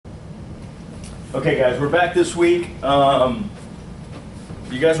Okay guys, we're back this week. You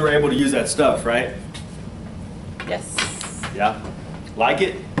guys were able to use that stuff, right? Yes. Yeah? Like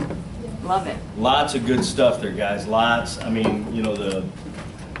it? Love it. Lots of good stuff there, guys. Lots. I mean, you know, the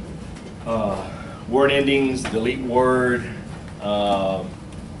word endings, delete word,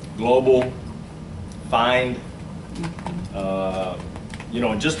 global, find, you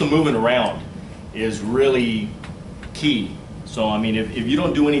know, just the moving around is really key. So, I mean, if you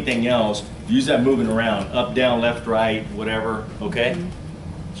don't do anything else, use that moving around, up, down, left, right, whatever, okay?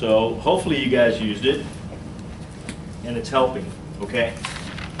 So, hopefully you guys used it, and it's helping, okay?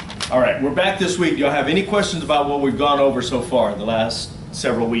 All right, we're back this week. Do y'all have any questions about what we've gone over so far the last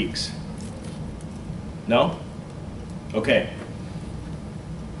several weeks? No? Okay.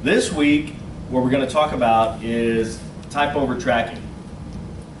 This week, what we're going to talk about is type over tracking.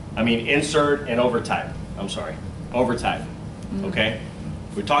 I mean, insert and overtype. I'm sorry, overtype. Okay?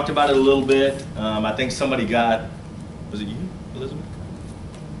 We talked about it a little bit. I think somebody got, was it you, Elizabeth?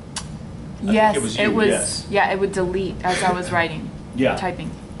 Yes, it was you, yes. Yeah, it would delete as I was writing,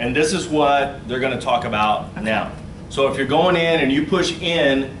 typing. And this is what they're going to talk about now. So if you're going in and you push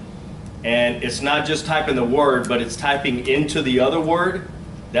in, and it's not just typing the word, but it's typing into the other word,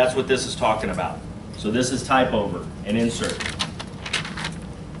 that's what this is talking about. So this is type over and insert.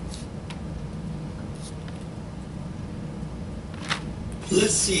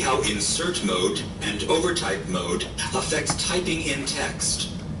 Let's see how insert mode and overtype mode affects typing in text.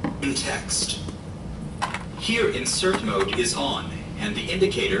 Here insert mode is on, and the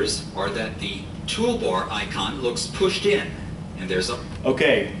indicators are that the toolbar icon looks pushed in, and there's a...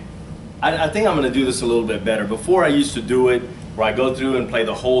 Okay, I think I'm going to do this a little bit better. Before I used to do it where I go through and play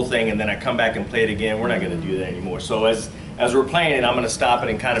the whole thing and then I come back and play it again. We're not going to do that anymore. So as we're playing it, I'm going to stop it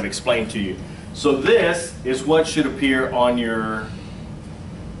and kind of explain to you. So this is what should appear on your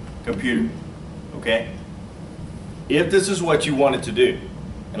computer, okay? If this is what you wanted to do,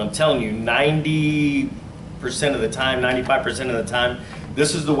 and I'm telling you 90% of the time, 95% of the time,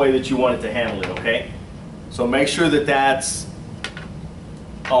 this is the way that you want it to handle it, okay? So make sure that that's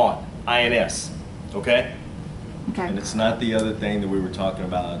on, INS, okay? Okay. And it's not the other thing that we were talking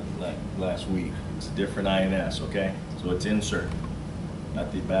about last week. It's a different INS, okay? So it's insert,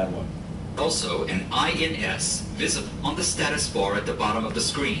 not the bad one. Also an INS visible on the status bar at the bottom of the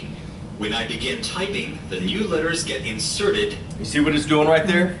screen. When I begin typing, the new letters get inserted. You see what it's doing right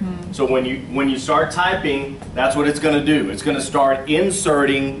there? So when you start typing, that's what it's going to do. It's going to start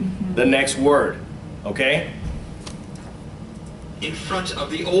inserting the next word, okay? In front of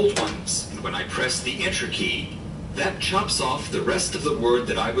the old ones. And when I press the enter key, that chops off the rest of the word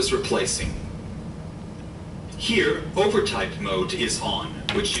that I was replacing. Here, overtype mode is on,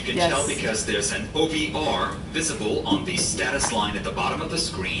 which you can tell because there's an OVR visible on the status line at the bottom of the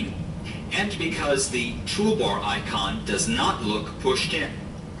screen, and because the toolbar icon does not look pushed in.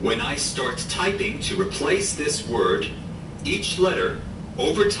 When I start typing to replace this word, each letter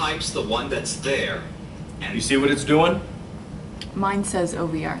overtypes the one that's there. And you see what it's doing? Mine says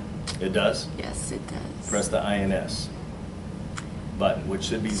OVR. It does? Yes, it does. Press the INS button, which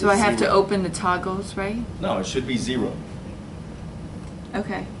should be So I have to open the toggles, right? No, it should be 0.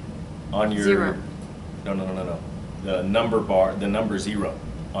 Okay. On your 0. No. The number bar, the number 0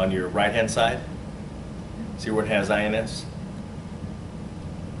 on your right hand side. See where it has INS?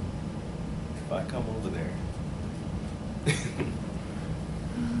 If I come over there.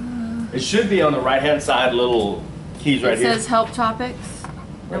 It should be on the right hand side, little keys right here. It says help topics.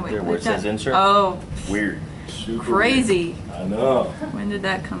 Right there where it says insert. Oh. Weird. Super crazy. Weird. I know. When did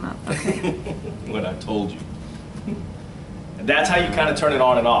that come up? Okay. When I told you. And that's how you kind of turn it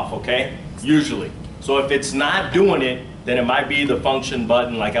on and off, okay? Usually. So if it's not doing it, then it might be the function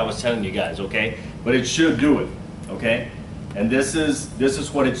button like I was telling you guys, okay? But it should do it, okay? And this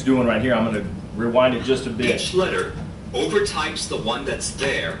is what it's doing right here. I'm going to rewind it just a bit. Each letter overtypes the one that's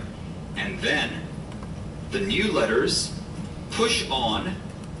there, and then the new letters push on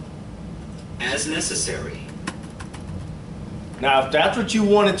as necessary. Now, if that's what you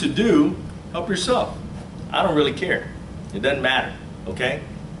wanted to do, help yourself. I don't really care. It doesn't matter, okay?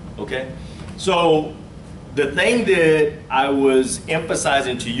 Okay? So, the thing that I was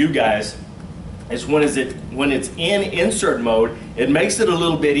emphasizing to you guys is when it's in insert mode, it makes it a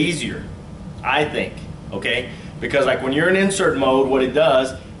little bit easier, I think, okay? Because like when you're in insert mode, what it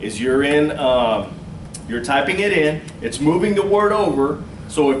does is you're typing it in, it's moving the word over,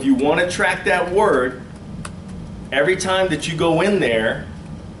 so if you want to track that word, every time that you go in there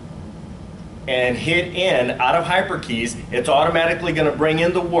and hit in out of hyperkeys, it's automatically going to bring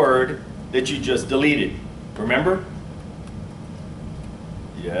in the word that you just deleted. Remember?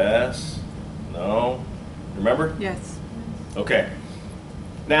 Yes. No? Remember? Yes. Okay.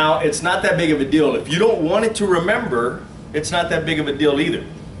 Now, it's not that big of a deal. If you don't want it to remember, it's not that big of a deal either.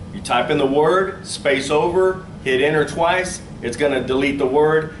 You type in the word, space over, hit enter twice, it's going to delete the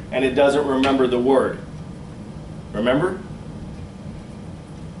word, and it doesn't remember the word. Remember?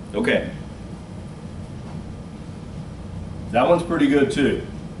 Okay. That one's pretty good too.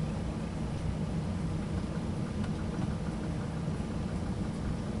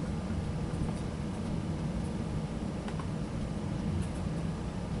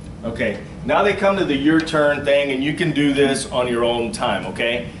 Okay, now they come to the your turn thing, and you can do this on your own time,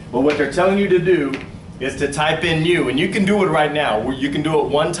 okay? But what they're telling you to do is to type in new, and you can do it right now. You can do it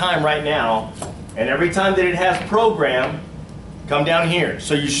one time right now, and every time that it has program, come down here.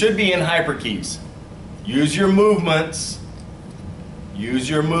 So you should be in hyperkeys. Use your movements. Use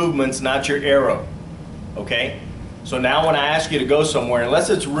your movements, not your arrow, okay? So now when I ask you to go somewhere, unless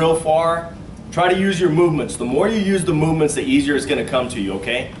it's real far, try to use your movements. The more you use the movements, the easier it's going to come to you,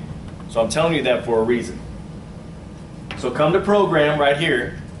 okay? So I'm telling you that for a reason. So come to program right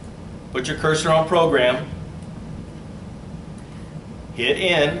here. Put your cursor on program. Hit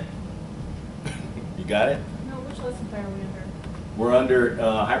in. You got it? No, which lesson plan are we under? We're under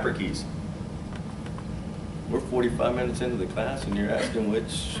hyperkeys. We're 45 minutes into the class and you're asking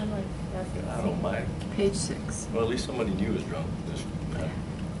which. I'm like, that's I don't mind. Page 6. Well, at least somebody new is drunk. Just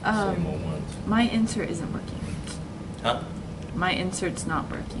same old ones. My insert isn't working. Huh? My insert's not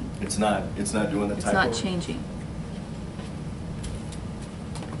working. It's not doing the It's typo. not changing.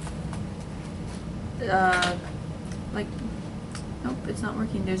 Like, nope, it's not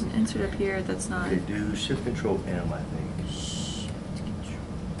working. There's an insert up here that's not. Okay, do shift control M, I think.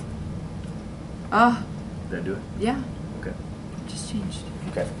 Oh, Did I do it? yeah, Okay. just changed.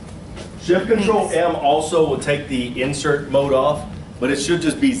 Okay. Shift control Thanks. M also will take the insert mode off, but it should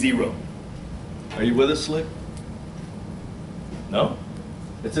just be 0. Are you with us, Slick? No?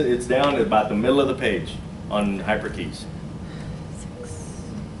 It's down at about the middle of the page on hyperkeys. 6.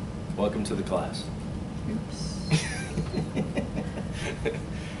 Welcome to the class. Oops.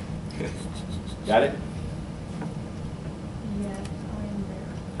 Got it? Yes, I am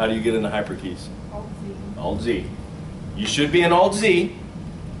there. How do you get into hyperkeys? Alt Z. Alt Z. You should be in Alt Z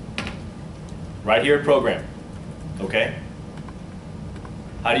right here at program. Okay?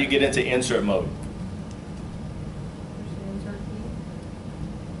 How do you get into insert mode? There's the insert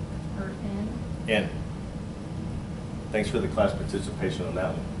key. Or N. In. Thanks for the class participation on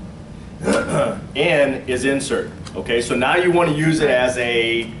that one. In is insert. Okay, so now you want to use it as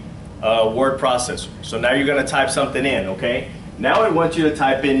a word processor. So now you're going to type something in, okay? Now I want you to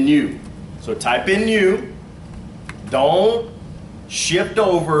type in new. So type in new. Don't shift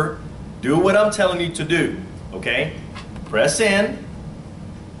over. Do what I'm telling you to do, okay? Press in.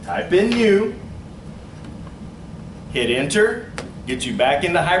 Type in new. Hit enter. Get you back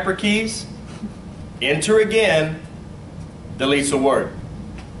into hyperkeys. Enter again. Deletes a word.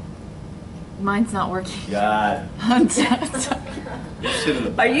 Mine's not working. God. You sit in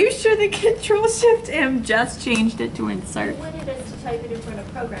the Are you sure the Control Shift M just changed it to insert? You wanted us to type it in front of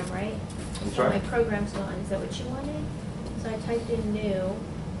program, right? I'm So sorry? my program's gone. Is that what you wanted? So I typed in new,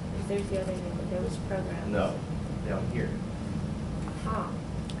 because there's the other name, but there was program. No, down here, Ah.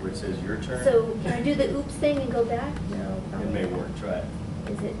 where it says your turn. So can I do the oops thing and go back? No, It probably may not. work, try it.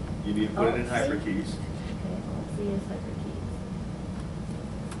 Is it? You need to put it in Alt-Z? hyperkeys. Okay, Alt Z is hyperkeys.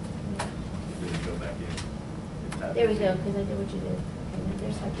 Then you go back in. It's not- There we go, because I did what you did. Okay, now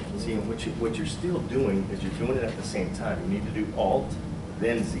there's hyperkeys. See, and what you're still doing is you're doing it at the same time. You need to do Alt,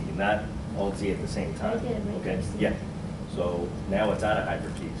 then Z, not Alt Z at the same time. I did, right Okay, there, see? yeah. So now it's out of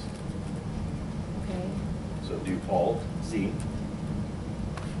hyperkeys. Okay, So do Alt, Z.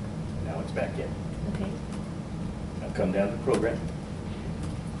 Now it's back in. okay. Now come down to program.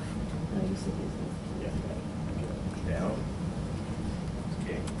 Oh, you said this. Yeah. Down.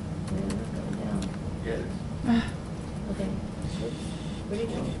 Okay. No, not going down. Yeah, it's Okay. Oops. Where'd it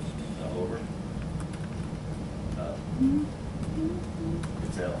go? all over.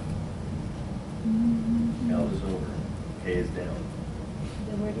 It's L. L is over. K is down.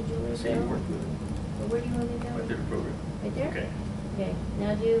 Then where did you want it to See, you go? work with it. Well, where do you want it to go? Right there, the program. Right there? Okay. Okay,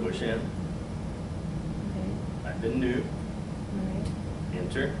 now do. Push in. Okay, Type in new. all right.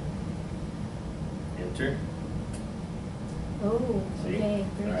 Enter. Enter. Oh, See? okay,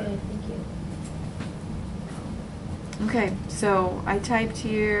 very All right. good, thank you. Okay, so I typed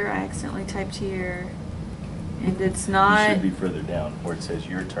here, I accidentally typed here, and it's You not, should be further down, where it says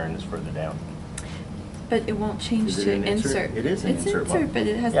your turn is further down. but it won't change Is it to an insert? insert. It is an It's insert one. but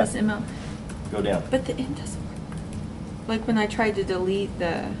it has Yeah. this ML. Go down. But the N doesn't work. Like when I tried to delete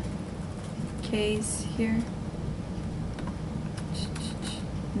the, K's here.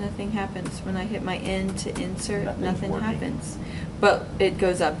 Nothing happens. When I hit my N to insert, Nothing's nothing working. happens. But it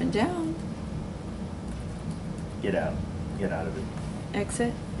goes up and down. Get out. Get out of it.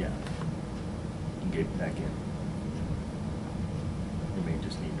 Exit. Yeah. And get back in. You may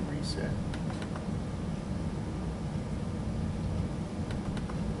just need to reset.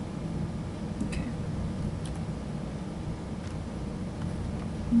 Okay.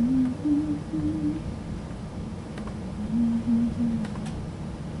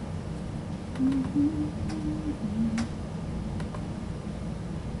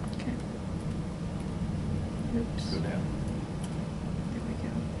 Okay. Oops. Go down. There we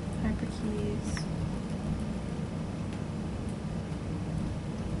go. Hyperkeys.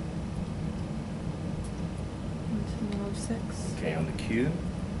 Into 106. Okay, on the Q.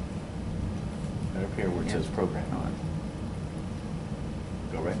 Right up here where it Yeah. says program. On.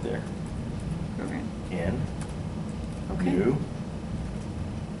 Go right there. Program. In. Okay. New.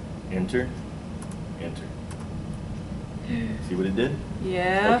 Enter. Enter. See what it did?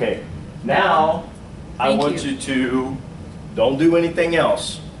 Yeah. Okay. Now, I Thank want you. you to, don't do anything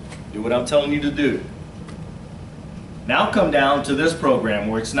else. Do what I'm telling you to do. Now come down to this program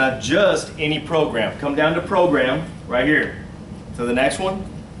where it's not just any program. Come down to program, right here. To the next one.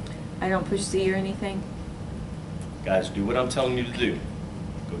 I don't push Z or anything. Guys, do what I'm telling you to do.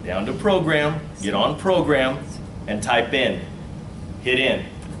 Go down to program, get on program, and type in. Hit in.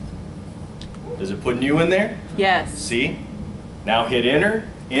 Does it put new in there? Yes. See? Now hit enter,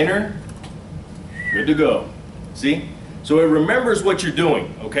 enter. Good to go. See? So it remembers what you're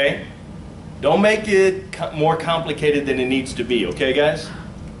doing, okay? Don't make it more complicated than it needs to be, okay, guys?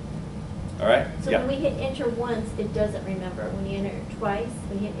 All right? So when we hit enter once, it doesn't remember. When you enter twice,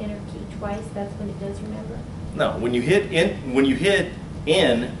 when you hit enter key twice, that's when it does remember? No, when you hit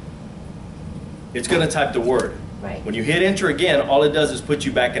in, it's going to type the word. Right. When you hit enter again, all it does is put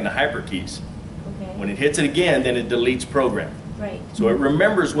you back into hyperkeys. Okay. When it hits it again, then it deletes program. Right. So it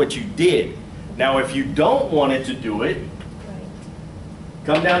remembers what you did. Now, if you don't want it to do it, Right.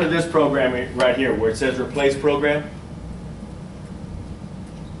 come down to this program right here where it says replace program.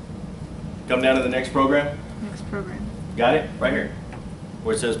 Come down to the next program. Next program. Got it? Right here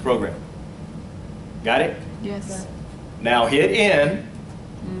where it says program. Got it? Yes. Now hit in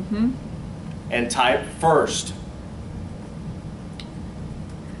Mm-hmm. and type first.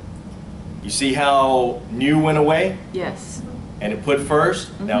 You see how new went away Yes. and it put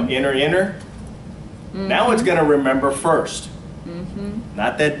first? Now Mhm. enter, enter. Now it's going to remember first. Mm-hmm.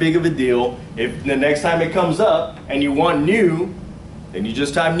 Not that big of a deal. If the next time it comes up and you want new, then you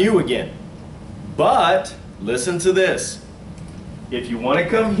just type new again. But listen to this. If you want to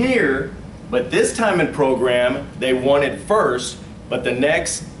come here, but this time in program, they want it first, but the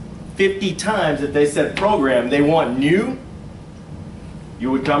next 50 times that they said program, they want new, you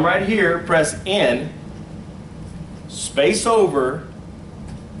would come right here, press N, space over,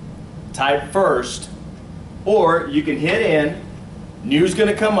 type first, or you can hit in, new's going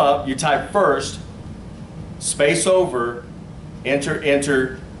to come up, you type first, space over, enter,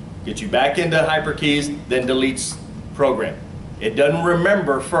 enter, get you back into hyperkeys, then deletes program. It doesn't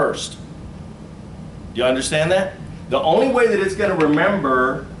remember first. Do you understand that? The only way that it's going to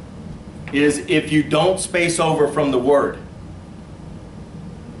remember is if you don't space over from the word.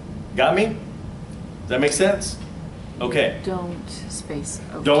 Got me? Does that make sense? Okay. Don't space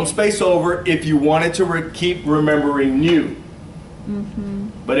over. Don't space over if you wanted to keep remembering new. Mm-hmm.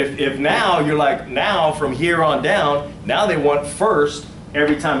 But if now you're like, now from here on down, now they want first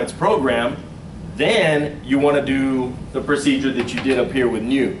every time it's programmed, then you want to do the procedure that you did up here with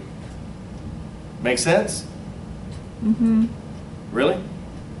new. Make sense? Mm-hmm. Really?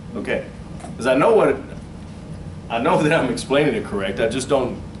 Okay. Because I know that I'm explaining it correct. I just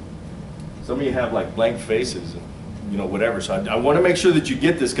don't. Some of you have like blank faces and whatever. So I want to make sure that you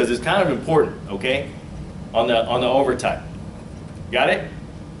get this because it's kind of important. Okay? On the overtime. Got it?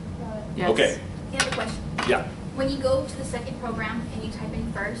 Yes. Okay. I have a question. Yeah. When you go to the second program and you type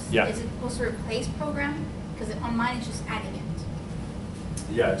in first, Yeah. is it supposed to replace program? Because on mine it's just adding it.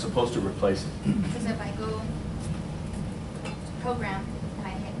 Yeah, it's supposed to replace it. Because if I go to program and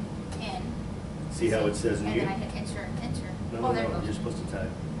I hit in, See how it says and new? then I hit enter, enter. No, Oh, there it no, goes. you're supposed to type.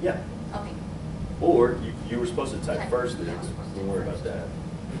 Yeah. Okay. Or you were supposed to type Type. first there. Yeah, I was supposed to Don't type worry about first. that.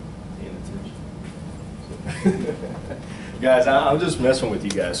 Paying attention. Guys, I'm just messing with you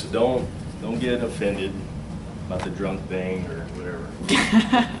guys, so don't get offended about the drunk thing or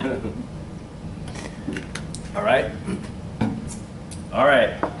whatever. All right? All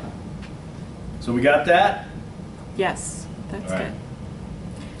right. So we got that? Yes. That's All right.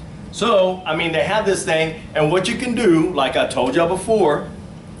 good. So, I mean, they have this thing, and what you can do, like I told y'all before,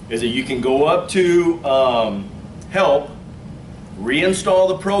 is that you can go up to help, reinstall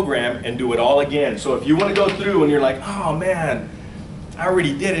the program, and do it all again. So if you want to go through and you're like, oh man, I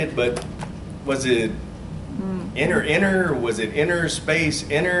already did it, but was it enter, was it enter space,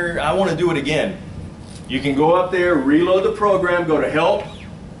 enter, I want to do it again. You can go up there, reload the program, go to help,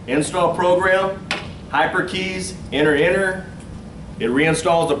 install program, hyperkeys, enter, it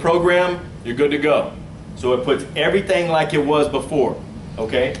reinstalls the program, you're good to go. So it puts everything like it was before,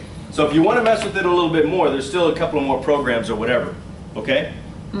 okay? So if you want to mess with it a little bit more, there's still a couple of more programs or whatever, okay?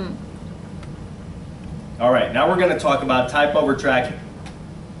 All right, now we're going to talk about type over tracking.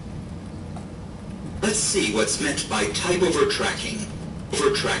 Let's see what's meant by type over tracking.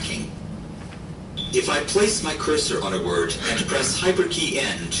 Over tracking. If I place my cursor on a word and press hyperkey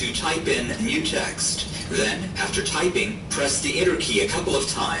N to type in new text, then, after typing, press the enter key a couple of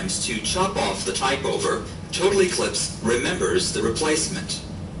times to chop off the type over, Total Eclipse remembers the replacement.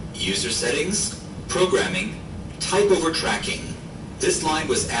 User settings, programming, type over tracking. This line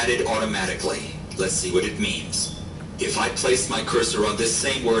was added automatically. Let's see what it means. If I place my cursor on this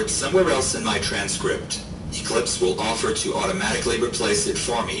same word somewhere else in my transcript, Eclipse will offer to automatically replace it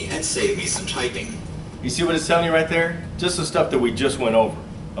for me and save me some typing. You see what it's telling you right there? Just the stuff that we just went over,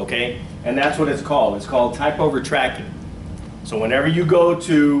 okay? And that's what it's called. It's called type over tracking. So whenever you go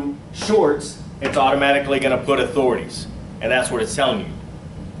to shorts, it's automatically going to put authorities. And that's what it's telling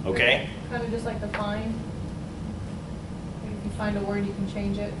you, okay? Kind of just like the find. If you find a word, you can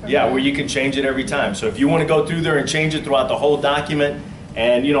change it. Yeah, where you can change it every time. So if you want to go through there and change it throughout the whole document,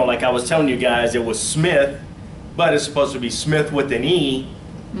 and you know, like I was telling you guys, it was Smith, but it's supposed to be Smith with an E,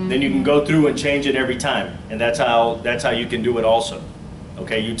 then you can go through and change it every time. And that's how you can do it also.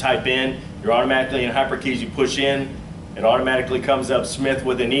 Okay, you type in, you're automatically in hyperkeys, you push in, it automatically comes up Smith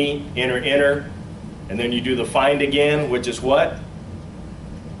with an E, enter, and then you do the find again, which is what?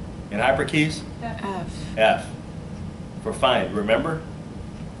 In hyperkeys? F. F. For find, remember?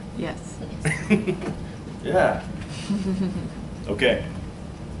 Yes. Yeah. Okay.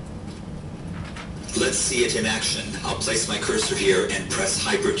 Let's see it in action. I'll place my cursor here and press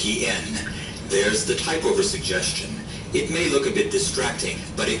hyperkey N. There's the type over suggestion. It may look a bit distracting,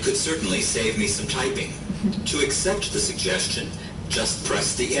 but it could certainly save me some typing. To accept the suggestion, just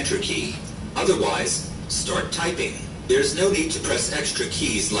press the enter key. Otherwise, start typing. There's no need to press extra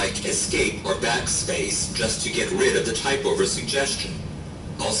keys like escape or backspace just to get rid of the type over suggestion.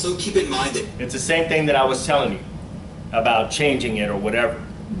 Also, keep in mind that It's the same thing that I was telling you about changing it or whatever.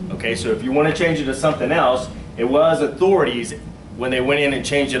 Okay, so if you want to change it to something else, it was authorities when they went in and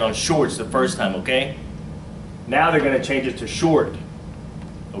changed it on shorts the first time, okay? Now they're going to change it to short,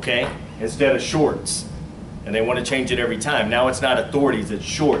 okay, instead of shorts. And they want to change it every time. Now it's not authorities, it's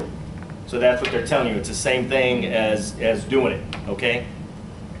short. So that's what they're telling you. It's the same thing as doing it, okay?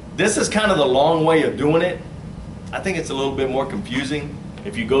 This is kind of the long way of doing it. I think it's a little bit more confusing.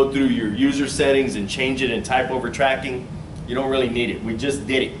 If you go through your user settings and change it in type over tracking, you don't really need it. We just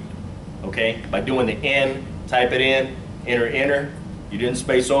did it, okay? By doing the N, type it in, enter. You didn't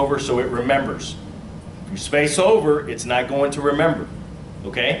space over, so it remembers. If you space over, it's not going to remember,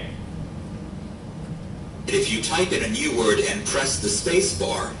 okay? if you type in a new word and press the space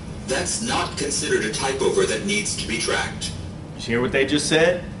bar, that's not considered a type over that needs to be tracked. You hear what they just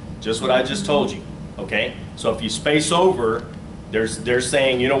said? Just what I just told you, okay? So if you space over, they're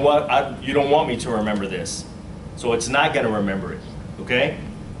saying, you know what, you don't want me to remember this. So it's not going to remember it, okay?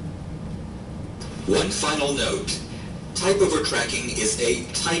 One final note. Type over tracking is a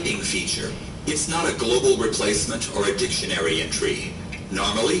typing feature. It's not a global replacement or a dictionary entry.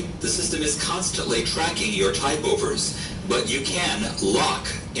 Normally, the system is constantly tracking your type overs, but you can lock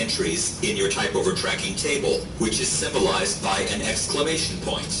entries in your type over tracking table, which is symbolized by an exclamation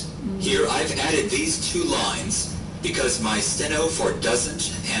point. Here I've added these two lines because my steno for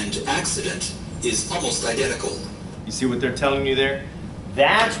doesn't and accident is almost identical. You see what they're telling you there?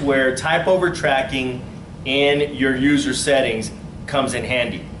 That's where type over tracking in your user settings comes in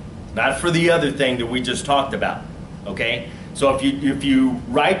handy. Not for the other thing that we just talked about, okay? So if you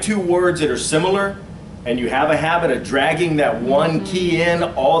write two words that are similar and you have a habit of dragging that one key in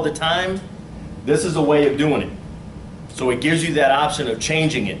all the time, this is a way of doing it. So it gives you that option of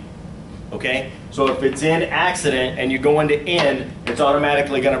changing it, okay? So if it's in accident and you go into in, it's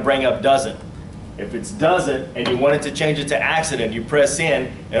automatically gonna bring up doesn't. If it's doesn't and you want it to change it to accident, you press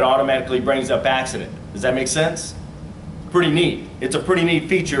in, it automatically brings up accident. Does that make sense? Pretty neat. It's a pretty neat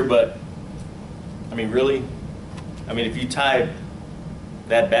feature, but I mean, really? I mean, if you type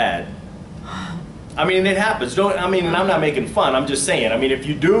that bad, I mean, it happens. Don't, I mean, and I'm not making fun. I'm just saying. I mean, if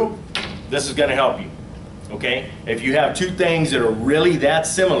you do, this is going to help you. Okay? If you have two things that are really that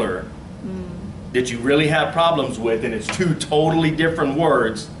similar, that you really have problems with, and it's two totally different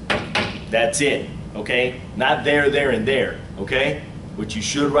words, that's it. Okay? Not there, there, and there. Okay? Which you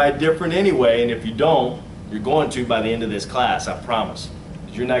should write different anyway, and if you don't, you're going to by the end of this class, I promise.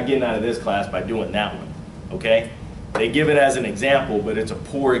 You're not getting out of this class by doing that one. Okay? They give it as an example, but it's a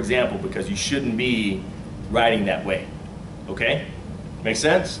poor example because you shouldn't be writing that way. Okay? Make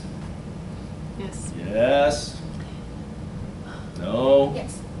sense? Yes. Yes. No.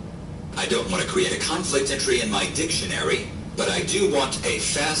 Yes. I don't want to create a conflict entry in my dictionary, but I do want a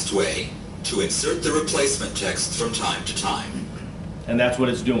fast way to insert the replacement text from time to time. And that's what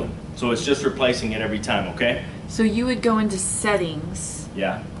it's doing. So it's just replacing it every time, okay? So you would go into settings.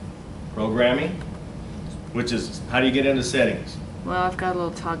 Yeah. Programming, which is, how do you get into settings? Well, I've got a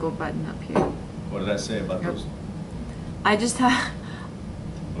little toggle button up here. What did I say about Yep. those? I just have,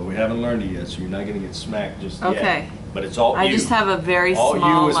 Well, we haven't learned it yet, so you're not going to get smacked just yet. Okay. But it's all I you. just have a very all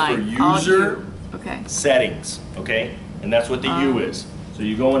small U is line. for All user U. Okay. settings, okay? And that's what the U Um. is. So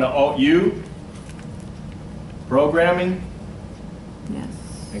you go into Alt U, programming, Yes.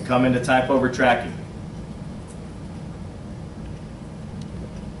 and come into type over tracking.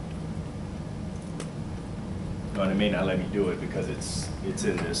 No, and it may not let me do it because it's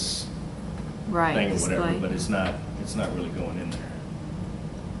in this Right. thing or whatever, Display. but it's not really going in there.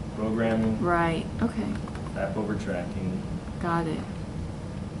 Programming, Right. Okay. type over tracking. Got it.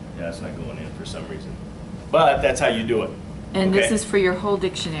 Yeah, it's not going in for some reason. But that's how you do it. And this Okay? is for your whole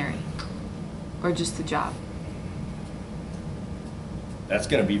dictionary, or just the job? That's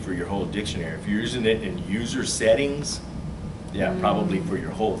going to be for your whole dictionary. If you're using it in user settings, yeah, probably for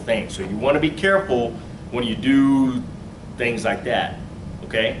your whole thing. So you want to be careful when you do things like that,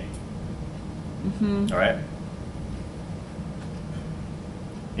 okay? Mm-hmm. All right?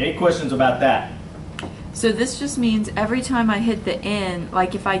 Any questions about that? So this just means every time I hit the N,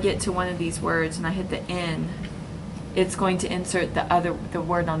 like if I get to one of these words and I hit the N, it's going to insert the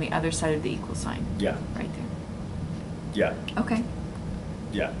word on the other side of the equal sign, Yeah, right there. yeah, Okay.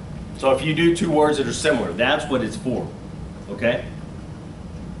 yeah. So if you do two words that are similar, that's what it's for, okay?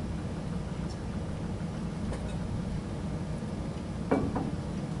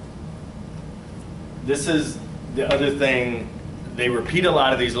 This is the other thing. They repeat a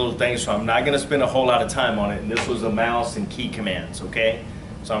lot of these little things, so I'm not going to spend a whole lot of time on it. And this was a mouse and key commands, okay?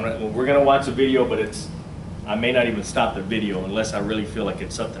 So we're going to watch a video, but I may not even stop the video unless I really feel like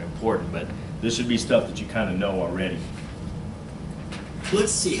it's something important. But this should be stuff that you kind of know already.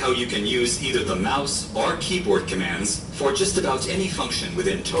 Let's see how you can use either the mouse or keyboard commands for just about any function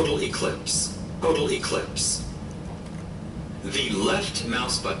within Total Eclipse. Total Eclipse. The left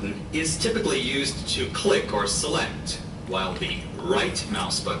mouse button is typically used to click or select, while the right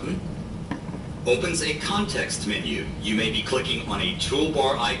mouse button opens a context menu. You may be clicking on a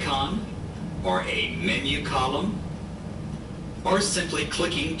toolbar icon, or a menu column, or simply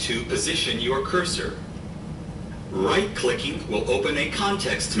clicking to position your cursor. Right-clicking will open a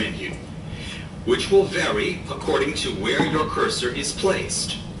context menu, which will vary according to where your cursor is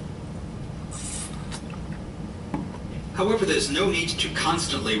placed. However, there's no need to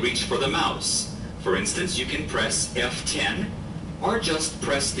constantly reach for the mouse. For instance, you can press F10, or just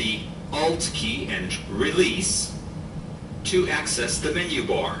press the Alt key and release to access the menu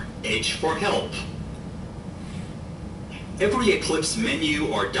bar. H for help. Every Eclipse menu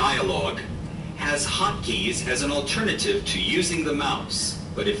or dialog has hotkeys as an alternative to using the mouse.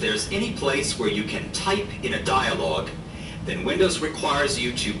 But if there's any place where you can type in a dialog, then Windows requires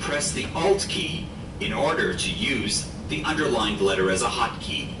you to press the Alt key in order to use the underlined letter as a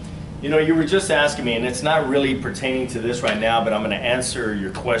hotkey. You know, you were just asking me, and it's not really pertaining to this right now, but I'm going to answer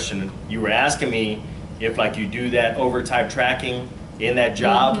your question. You were asking me if, like, you do that overtype tracking in that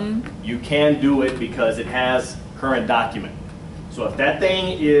job, you can do it because it has current document. So if that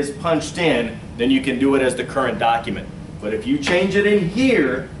thing is punched in, then you can do it as the current document. But if you change it in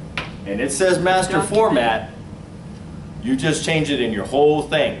here, and it says master Document. format, you just change it in your whole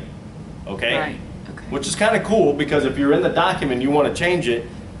thing, okay? Right. Okay. Which is kind of cool, because if you're in the document and you want to change it,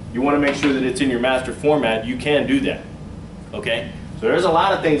 you want to make sure that it's in your master format, you can do that, okay? So there's a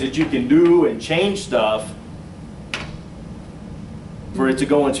lot of things that you can do and change stuff for it to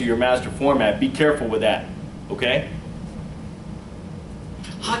go into your master format. Be careful with that, okay?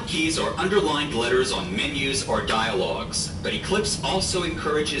 Hotkeys are underlined letters on menus or dialogues, but Eclipse also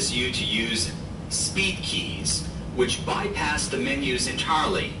encourages you to use speed keys, which bypass the menus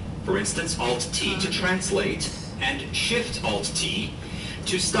entirely. For instance, Alt-T to translate, and Shift-Alt-T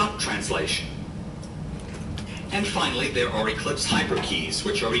to stop translation. And finally, there are Eclipse hyperkeys,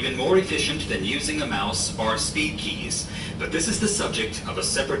 which are even more efficient than using a mouse or speed keys. But this is the subject of a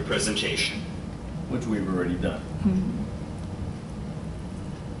separate presentation. Which we've already done.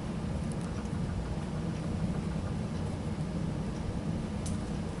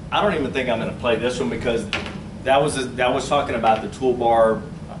 I don't even think I'm going to play this one because that was talking about the toolbar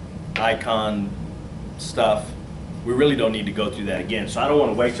icon stuff. We really don't need to go through that again. So I don't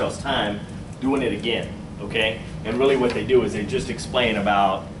want to waste y'all's time doing it again, okay? And really what they do is they just explain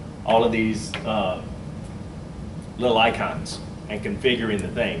about all of these little icons and configuring the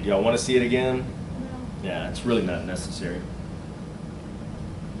thing. Do y'all want to see it again? No. Yeah, it's really not necessary.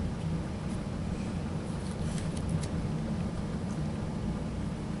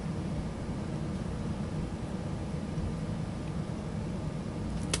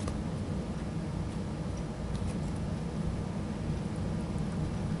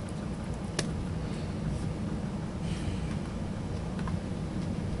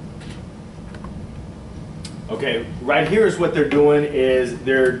 Okay, right here is what they're doing is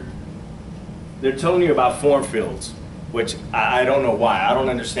they're telling you about form fields, which I don't know why. I don't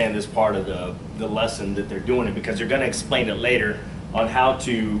understand this part of the lesson that they're doing it because they're going to explain it later on how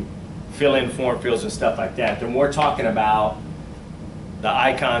to fill in form fields and stuff like that. They're more talking about the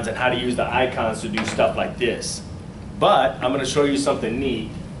icons and how to use the icons to do stuff like this. But I'm going to show you something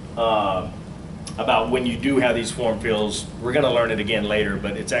neat about when you do have these form fields. We're going to learn it again later,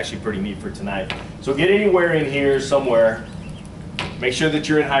 but it's actually pretty neat for tonight. So get anywhere in here somewhere. Make sure that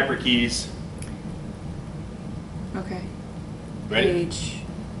you're in hyperkeys. Okay. Ready? Page.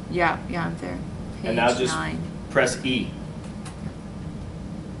 Yeah, I'm there. Page And now just 9. press E.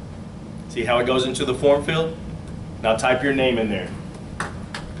 See how it goes into the form field? Now type your name in there.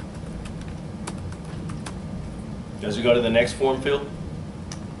 Does it go to the next form field?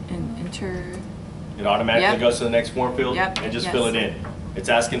 And enter. It automatically Yep. goes to the next form field? Yep, And just yes. fill it in. It's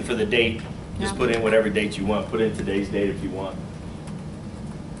asking for the date. Just Yep. put in whatever date you want. Put in today's date if you want.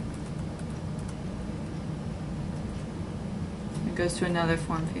 It goes to another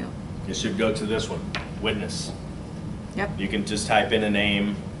form field. It should go to this one, witness. Yep. You can just type in a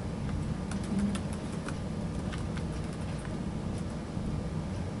name.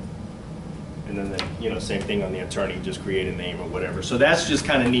 And then, same thing on the attorney, just create a name or whatever. So that's just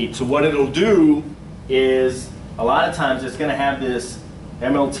kind of neat. So what it'll do is, a lot of times it's gonna have this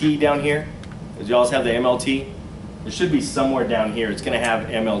MLT down here. Does y'all have the MLT? It should be somewhere down here. It's gonna have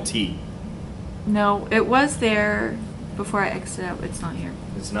MLT. No, it was there before I exited out. It's not here.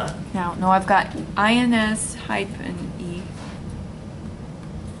 It's not? No, I've got INS hyphen E.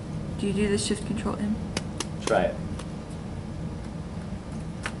 Do you do the shift control M? Try it.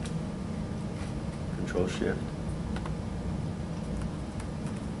 Control shift.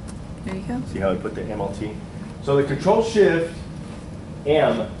 There you go. See how we put the MLT? So the control shift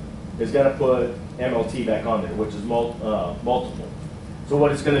M is going to put MLT back on there, which is multiple. So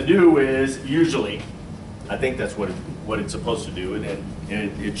what it's going to do is, usually, I think that's what it's supposed to do, and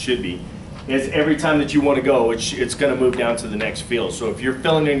it should be, is every time that you want to go, it's going to move down to the next field. So if you're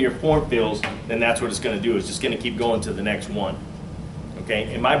filling in your form fields, then that's what it's going to do. It's just going to keep going to the next one. Okay,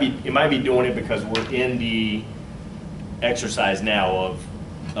 it might be doing it because we're in the exercise now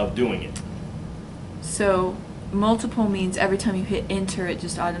of doing it. So multiple means every time you hit enter, it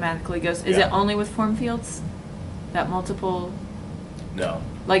just automatically goes. Is Yeah. it only with form fields? That multiple, No,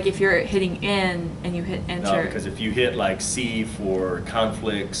 like if you're hitting in and you hit enter. no, because if you hit like C for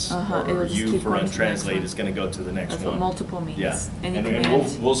conflicts It'll or just U keep for going to the next untranslated, one. it's going to go to the next That's one. what multiple means. Yeah, Any and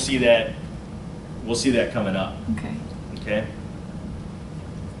command. we'll see that. We'll see that coming up. Okay. Okay.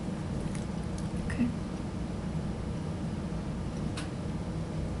 Okay.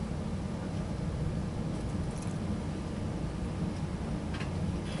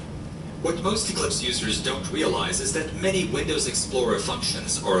 What most Eclipse users don't realize is that many Windows Explorer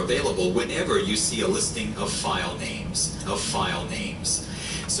functions are available whenever you see a listing of file names,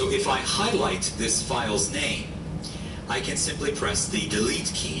 So if I highlight this file's name, I can simply press the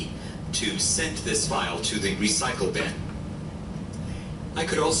delete key to send this file to the recycle bin. I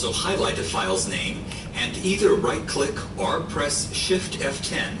could also highlight a file's name and either right-click or press Shift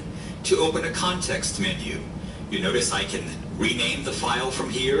F10 to open a context menu. You notice I can rename the file from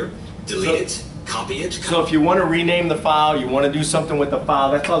here, delete it, copy it. So if you want to rename the file, you want to do something with the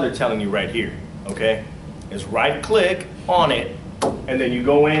file, that's all they're telling you right here. Okay, is right-click on it, and then you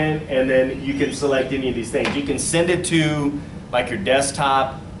go in, and then you can select any of these things. You can send it to like your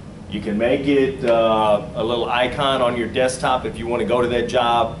desktop. You can make it a little icon on your desktop if you want to go to that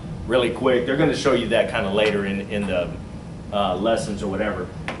job really quick. They're going to show you that kind of later in the lessons or whatever.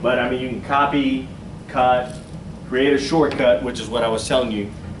 But I mean, you can copy, cut, create a shortcut, which is what I was telling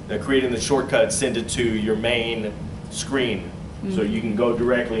you, that creating the shortcut, send it to your main screen. So you can go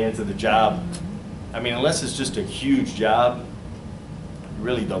directly into the job. I mean, unless it's just a huge job, you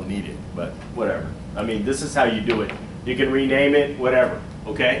really don't need it, but whatever. I mean, this is how you do it. You can rename it, whatever,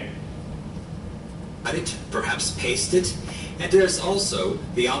 okay? Edit, perhaps paste it. And there's also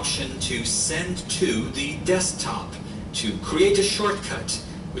the option to send to the desktop to create a shortcut,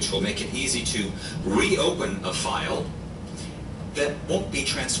 which will make it easy to reopen a file that won't be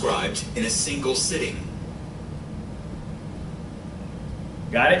transcribed in a single sitting.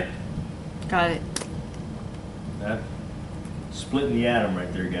 Got it? Got it. That splitting the atom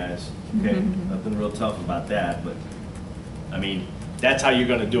right there, guys. Okay, nothing real tough about that, but I mean, that's how you're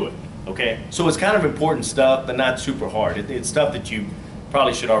gonna do it, okay? So it's kind of important stuff, but not super hard. It's stuff that you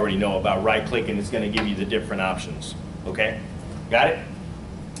probably should already know about. Right-clicking is gonna give you the different options, okay? Got it?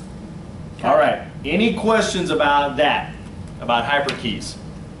 All right, any questions about that, about hyperkeys?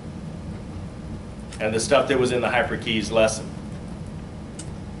 And the stuff that was in the hyperkeys lesson?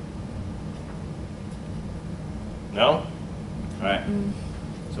 No? All right.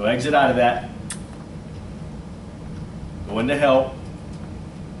 So exit out of that. Go into help.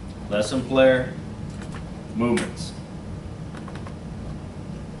 Lesson player. Movements.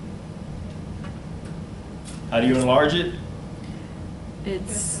 How do you enlarge it?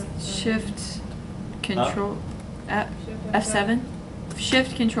 It's Shift Control F7.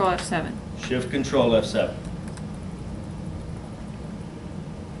 Shift Control F7. Shift Control F7.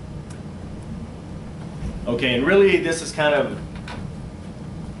 Okay, and really this is kind of,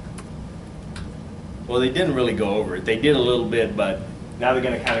 well, they didn't really go over it. They did a little bit, but now they're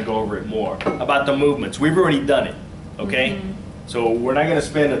going to kind of go over it more. About the movements. We've already done it, okay? So we're not going to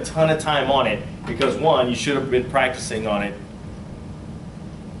spend a ton of time on it because, one, you should have been practicing on it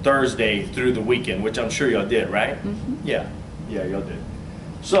Thursday through the weekend, which I'm sure y'all did, right? Yeah, y'all did.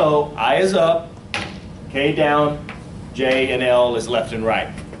 So I is up, K down, J and L is left and right,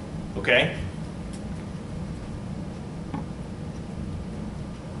 okay?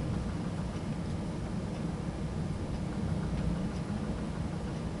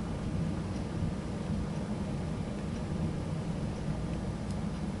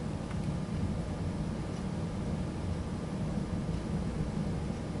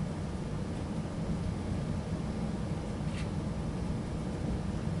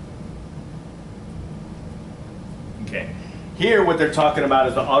 Okay. Here, what they're talking about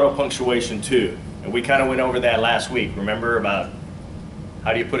is the auto punctuation too. And we kind of went over that last week. Remember about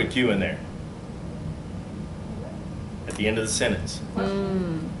how do you put a Q in there? At the end of the sentence.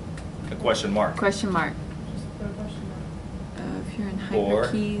 A question mark. Question mark. Just put a question mark. If you're in Or-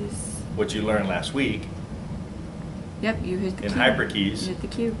 hyperkeys. What you learned last week Yep, you hit the in Q. hyperkeys You hit the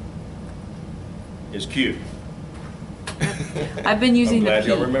Q. is Q. I've been using I'm the glad P.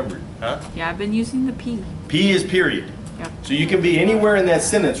 y'all remembered. Huh? Yeah, I've been using the P. P is period. Yep. So you can be anywhere in that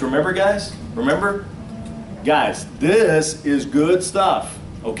sentence. Remember, guys? Remember? Guys, this is good stuff,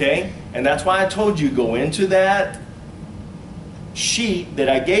 okay? And that's why I told you go into that sheet that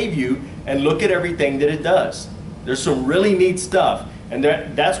I gave you and look at everything that it does. There's some really neat stuff. And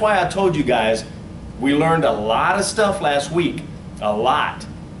that's why I told you guys, we learned a lot of stuff last week. A lot.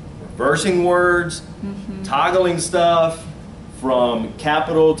 Reversing words, toggling stuff from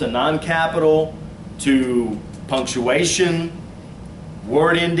capital to non-capital, to punctuation,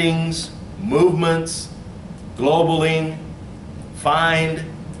 word endings, movements, globaling, find,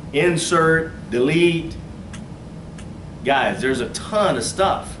 insert, delete. Guys, there's a ton of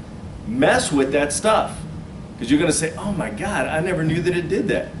stuff. Mess with that stuff. Because you're going to say, oh my God, I never knew that it did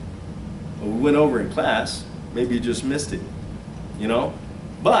that. Well, we went over in class. Maybe you just missed it. You know?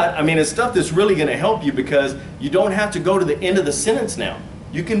 But, I mean, it's stuff that's really going to help you because you don't have to go to the end of the sentence now.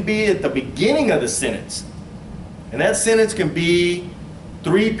 You can be at the beginning of the sentence. And that sentence can be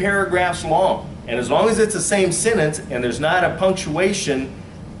 3 paragraphs long. And as long as it's the same sentence and there's not a punctuation,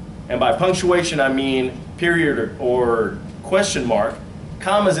 and by punctuation I mean period or question mark,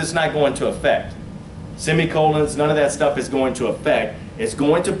 commas it's not going to affect. Semicolons, none of that stuff is going to affect. It's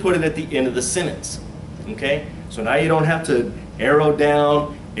going to put it at the end of the sentence. Okay? So now you don't have to arrow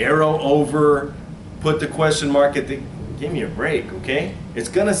down, arrow over, put the question mark at the, give me a break, okay? It's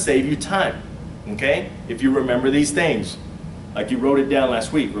gonna save you time, okay? If you remember these things, like you wrote it down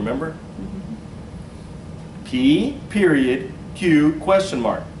last week, remember? P, period, Q, question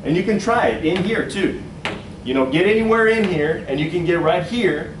mark. And you can try it in here too. You know, get anywhere in here and you can get right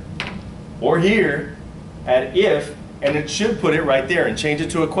here or here at if, and it should put it right there and change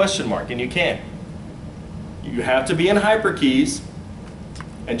it to a question mark, and you can. You have to be in hyperkeys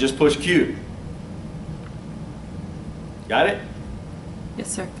and just push Q. Got it? Yes,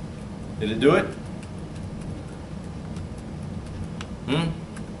 sir. Did it do it?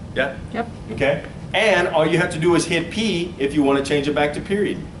 Yeah? Yep. Okay. And all you have to do is hit P if you want to change it back to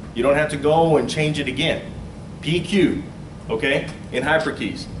period. You don't have to go and change it again. PQ, okay, in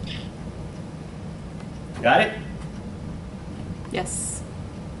hyperkeys. Got it? Yes.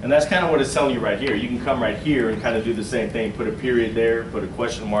 And that's kind of what it's telling you right here. You can come right here and kind of do the same thing. Put a period there, put a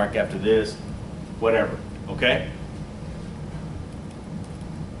question mark after this, whatever, okay?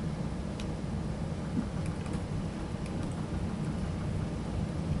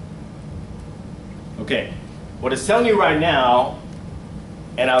 Okay, what it's telling you right now,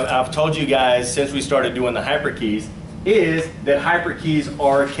 and I've told you guys since we started doing the hyperkeys, is that hyperkeys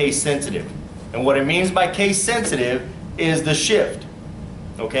are case sensitive. And what it means by case sensitive is the shift,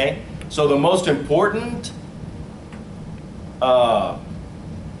 okay? So the most important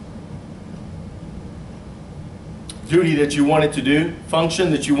duty that you want it to do,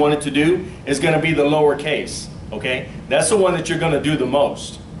 function that you want it to do, is going to be the lower case, okay? That's the one that you're going to do the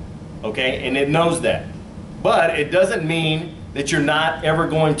most, okay? And it knows that. But it doesn't mean that you're not ever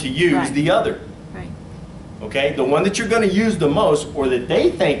going to use Right. the other. Right. Okay, the one that you're going to use the most, or that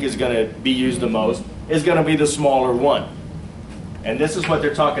they think is going to be used the most, is going to be the smaller one. And this is what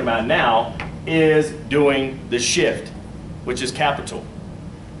they're talking about now, is doing the shift, which is capital,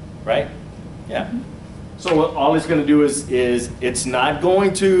 right? Yeah. So all it's going to do is it's not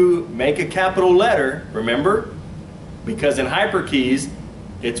going to make a capital letter, remember? Because in hyperkeys,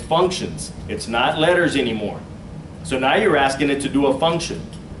 it's functions. It's not letters anymore. So now you're asking it to do a function.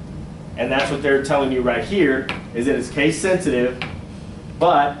 And that's what they're telling you right here, is that it's case sensitive,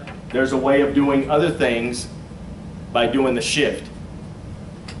 but there's a way of doing other things by doing the shift.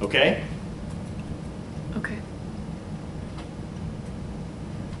 Okay? Okay.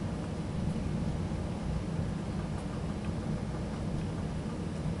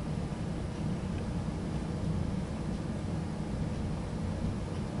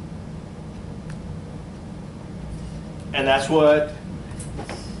 And that's what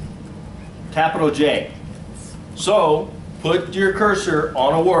capital J. So put your cursor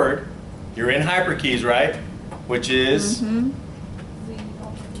on a word. You're in hyperkeys, right? Which is Z,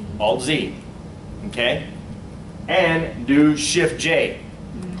 Alt Z. Okay? And do Shift J.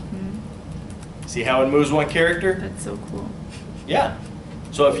 See how it moves one character? That's so cool. Yeah.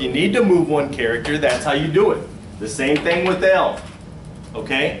 So if you need to move one character, that's how you do it. The same thing with L.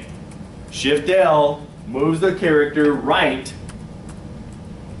 Okay? Shift L moves the character right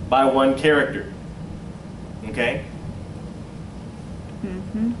by one character. Okay?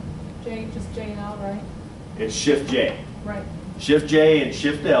 J, just J and L, right? It's Shift J. Right. Shift J and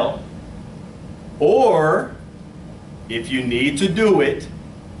Shift L. Or, if you need to do it,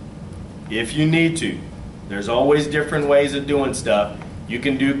 if you need to, there's always different ways of doing stuff, you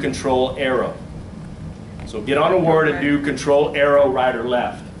can do Control Arrow. So get on a word and do Control Arrow right or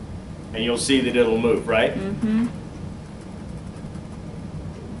left, and you'll see that it'll move, right?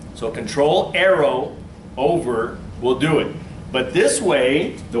 So Control Arrow over will do it. But this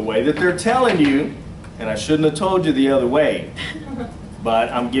way, the way that they're telling you, and I shouldn't have told you the other way, but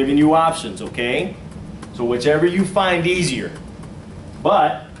I'm giving you options, okay? So whichever you find easier.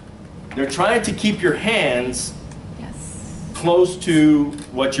 But they're trying to keep your hands Yes. close to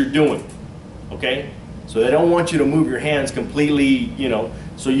what you're doing, okay? So they don't want you to move your hands completely, you know,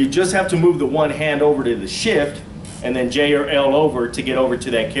 so you just have to move the one hand over to the shift and then J or L over to get over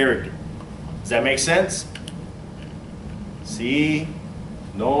to that character. Does that make sense? See?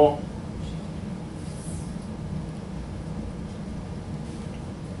 No?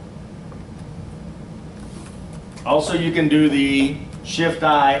 Also, you can do the Shift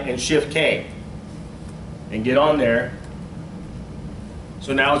I and Shift K and get on there.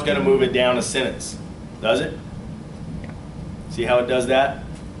 So now it's going to move it down a sentence. Does it? See how it does that?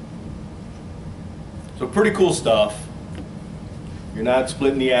 So pretty cool stuff. You're not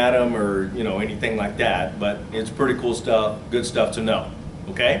splitting the atom or, you know, anything like that, but it's pretty cool stuff, good stuff to know.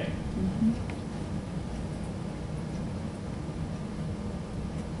 Okay?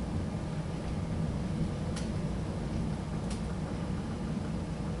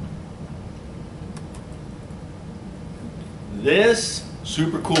 This,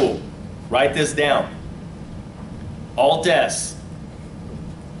 super cool. Write this down. Alt S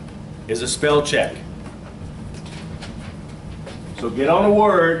is a spell check. So get on a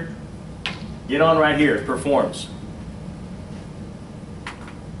word, get on right here, performs.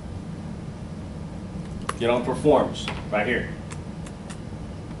 Get on performs, right here.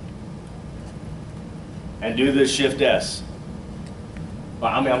 And do the Shift S.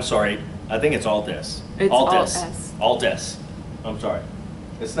 Well, I'm sorry, I think it's Alt S. It's Alt Alt S. S. Alt S. I'm sorry.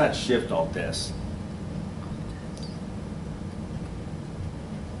 It's not Shift Alt S.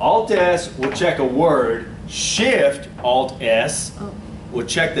 Alt S will check a word. Shift Alt S Oh. will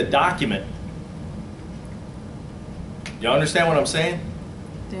check the document. Y'all understand what I'm saying?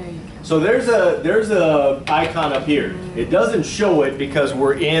 There you go. So there's a icon up here. It doesn't show it because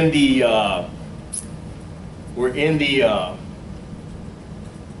we're in the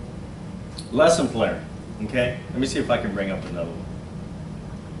lesson planner. Okay. Let me see if I can bring up another one.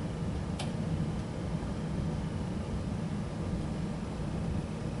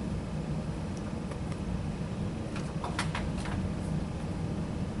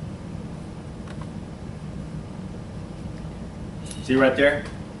 See right there?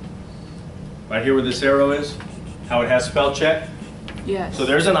 Right here where this arrow is? How it has spell check? Yes. So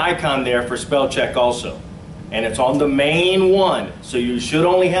there's an icon there for spell check also. And it's on the main one. So you should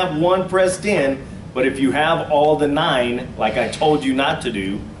only have one pressed in, but if you have all the 9, like I told you not to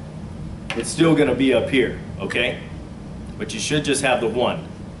do, it's still gonna be up here, okay? But you should just have the 1.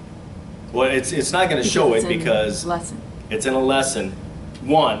 Well, it's not gonna show it It's in because lesson. it's in a lesson,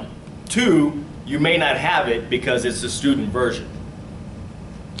 1. 2, you may not have it because it's a student version,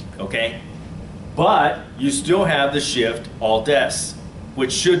 okay? But you still have the Shift Alt S,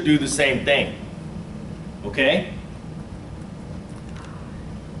 which should do the same thing, okay?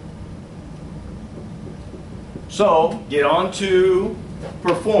 So get on to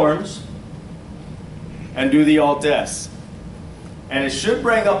Performs and do the Alt S. And it should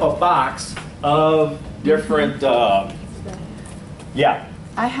bring up a box of different, yeah.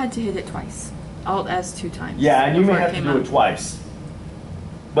 I had to hit it twice. Alt S 2 times. Yeah, and you may before have to came do up. it twice.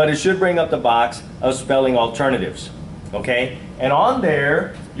 But it should bring up the box of spelling alternatives, okay? And on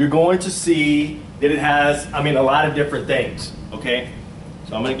there, you're going to see that it has, a lot of different things, okay?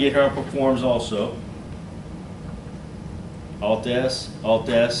 So I'm gonna get here on Performs also. Alt S, Alt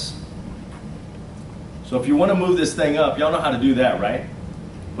S. So if you wanna move this thing up, y'all know how to do that, right?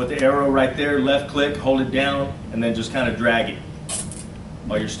 Put the arrow right there, left click, hold it down, and then just kind of drag it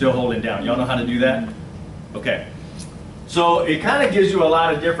while you're still holding down. Y'all know how to do that? Okay. So it kind of gives you a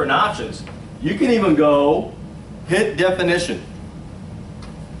lot of different options. You can even go hit definition.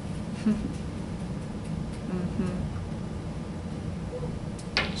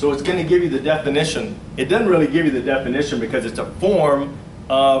 So it's going to give you the definition. It doesn't really give you the definition because it's a form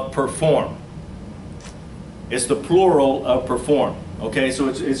of perform. It's the plural of perform. Okay, so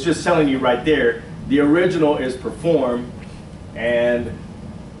it's just telling you right there, the original is perform, and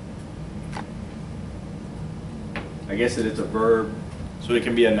I guess it's a verb, so it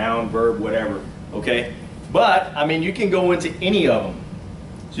can be a noun, verb, whatever, okay? But, you can go into any of them.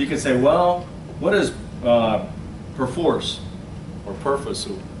 So you can say, well, what is perforce? Or perforce?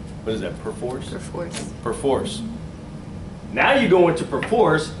 What is that, perforce? Perforce. Perforce. Now you go into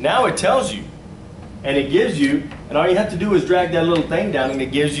perforce, now it tells you. And it gives you, and all you have to do is drag that little thing down and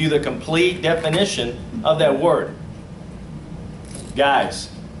it gives you the complete definition of that word. Guys,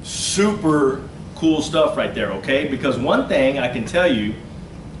 super cool stuff right there, okay? Because one thing I can tell you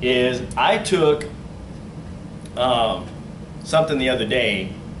is I took something the other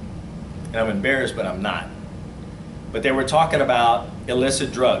day, and I'm embarrassed, but I'm not. But they were talking about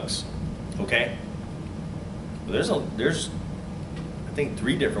illicit drugs, okay? Well, there's I think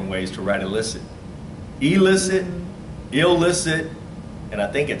 3 different ways to write illicit. Illicit, illicit, and I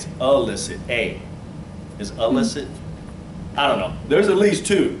think it's illicit. A is illicit. I don't know. There's at least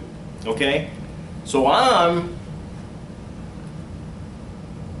 2, okay? So go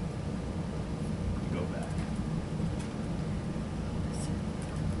back.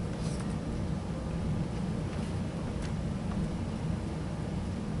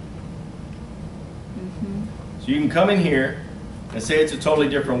 So you can come in here and say it's a totally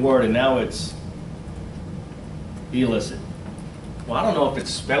different word, and now it's illicit. Well, I don't know if it's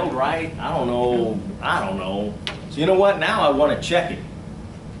spelled right. I don't know. So you know what? Now I want to check it.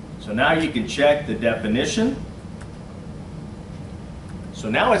 So now you can check the definition. So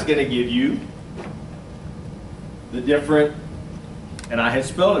now it's going to give you the different, and I had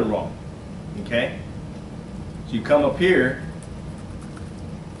spelled it wrong, okay? So you come up here,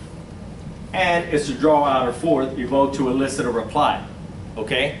 and it's to draw out or forth, you vote to elicit a reply,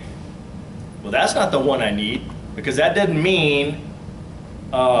 okay? Well, that's not the one I need, because that doesn't mean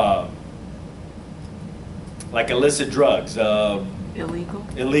like illicit drugs, Illegal?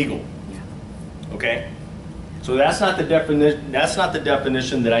 illegal, Yeah. okay? So that's not the definition. That's not the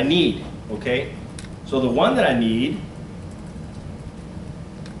definition that I need, okay? So the one that I need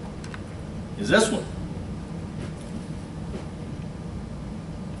is this one.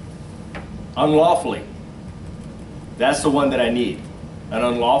 Unlawfully. That's the one that I need. An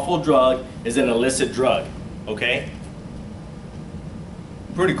unlawful drug is an illicit drug, okay?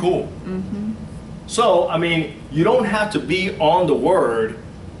 Pretty cool. So, I mean, you don't have to be on the word,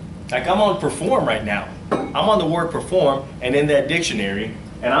 like I'm on perform right now. I'm on the word perform and in that dictionary,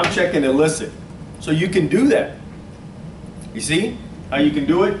 and I'm checking illicit. So you can do that. You see how you can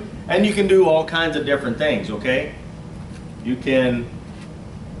do it? And you can do all kinds of different things, okay? You can,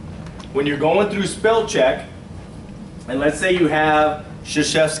 when you're going through spell check, and let's say you have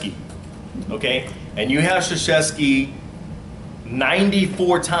Krzyzewski, okay? And you have Krzyzewski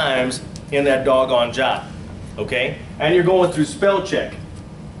 94 times in that doggone job, okay? And you're going through spell check.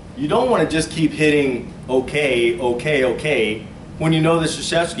 You don't want to just keep hitting okay, okay, okay, when you know that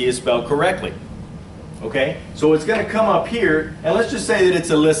Krzyzewski is spelled correctly, okay? So it's going to come up here, and let's just say that it's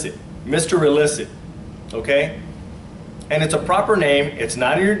illicit, Mr. Illicit, okay? And it's a proper name, it's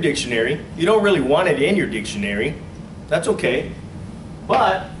not in your dictionary. You don't really want it in your dictionary. That's okay.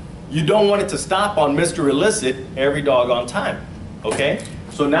 But you don't want it to stop on Mr. Illicit every doggone time, okay?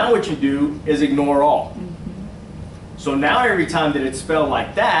 So now what you do is ignore all. So now every time that it's spelled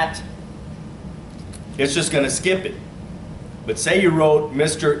like that, it's just going to skip it. But say you wrote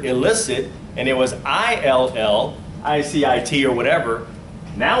Mr. Illicit and it was ILL, ICIT or whatever,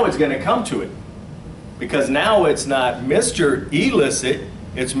 now it's going to come to it. Because now it's not Mr. Illicit,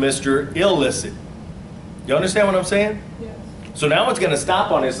 it's Mr. Illicit. You understand what I'm saying? Yes. So now it's going to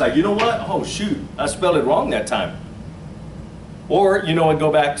stop on it. It's like, you know what? Oh, shoot, I spelled it wrong that time. Or, you know, and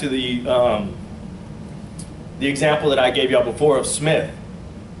go back to the example that I gave y'all before of Smith.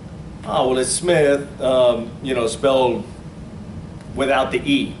 Oh, well, it's Smith, you know, spelled without the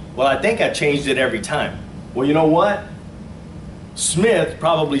E. Well, I think I changed it every time. Well, you know what? Smith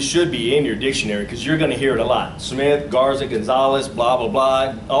probably should be in your dictionary because you're going to hear it a lot. Smith, Garza, Gonzalez, blah, blah,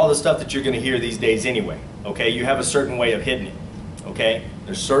 blah, all the stuff that you're going to hear these days anyway. Okay, you have a certain way of hitting it. Okay,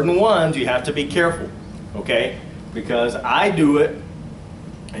 there's certain ones you have to be careful. Okay, because I do it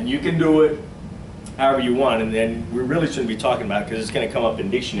and you can do it however you want, and then we really shouldn't be talking about it because it's going to come up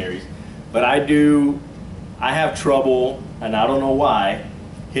in dictionaries. But I have trouble, and I don't know why,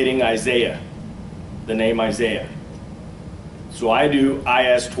 hitting Isaiah, the name Isaiah. So I do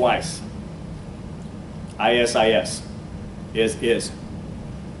IS twice. ISIS is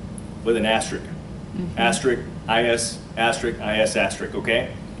with an asterisk. Asterisk, IS, asterisk, IS, asterisk,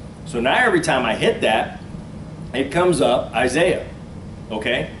 okay? So now every time I hit that, it comes up Isaiah,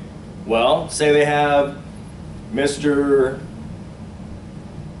 okay? Well, say they have Mr.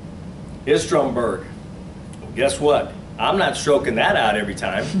 Istromberg. Well, guess what? I'm not stroking that out every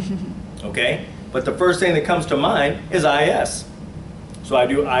time, okay? But the first thing that comes to mind is IS. So I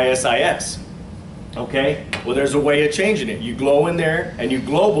do ISIS, okay? Well, there's a way of changing it. You go in there and you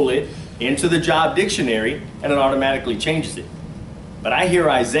global it into the job dictionary and it automatically changes it. But I hear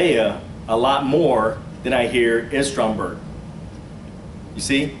Isaiah a lot more than I hear Istromberg. You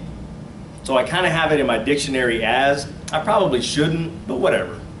see? So I kind of have it in my dictionary as, I probably shouldn't, but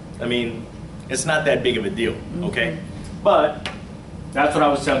whatever. I mean, it's not that big of a deal, okay? But that's what I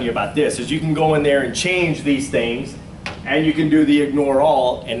was telling you about this, is you can go in there and change these things, and you can do the ignore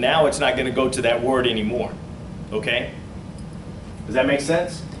all, and now it's not going to go to that word anymore, okay? Does that make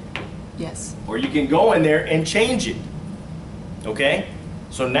sense? Yes. Or you can go in there and change it, okay?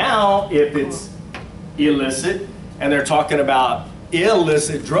 So now if it's illicit, and they're talking about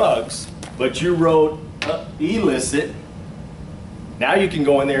illicit drugs, but you wrote illicit, now you can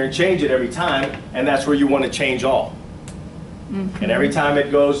go in there and change it every time, and that's where you want to change all. And every time it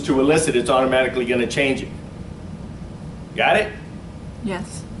goes to illicit, it's automatically going to change it. Got it?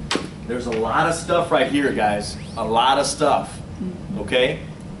 Yes. There's a lot of stuff right here, guys. A lot of stuff. Okay?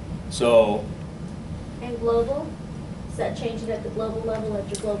 So, And global? Does that change it at the global level, at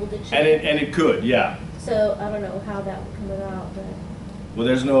your global dictionary? and it could, yeah. So I don't know how that would come about, but Well,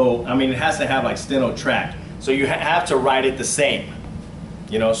 there's no, I mean, it has to have like steno track. So you have to write it the same.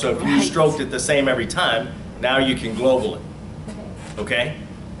 You know, so if you Right. stroked it the same every time, now you can global it. okay. Okay?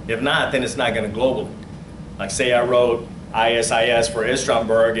 If not, then it's not going to global it. Like say I wrote ISIS for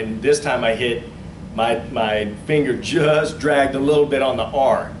Istromberg, and this time I hit, my finger just dragged a little bit on the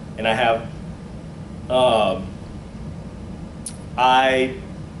R, and I have I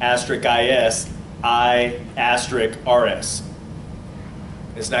asterisk IS, I asterisk RS.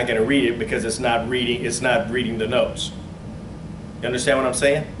 It's not going to read it because it's not reading the notes. You understand what I'm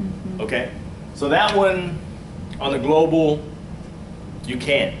saying? Okay? So that one on the global, you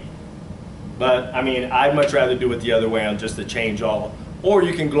can. But I mean, I'd much rather do it the other way on just the change all. Or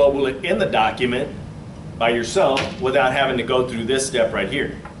you can global it in the document by yourself without having to go through this step right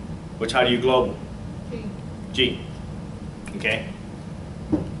here. Which, how do you global? G. G. Okay?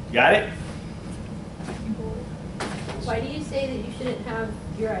 Got it? Why do you say that you shouldn't have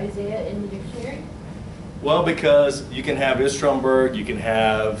your Isaiah in the dictionary? Well, because you can have Stromberg, you can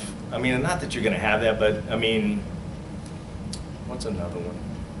have, I mean, not that you're going to have that, but I mean, what's another one?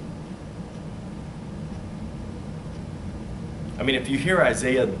 I mean, if you hear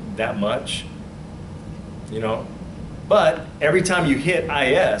Isaiah that much, you know, but every time you hit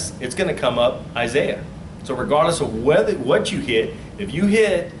IS, it's going to come up Isaiah. So regardless of what you hit, if you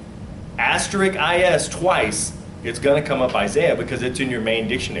hit asterisk IS twice, it's going to come up Isaiah because it's in your main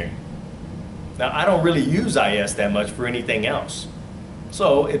dictionary. Now, I don't really use IS that much for anything else,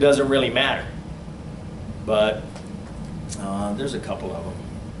 so it doesn't really matter. But there's a couple of them.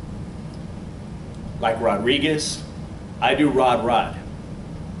 Like Rodriguez, I do Rod.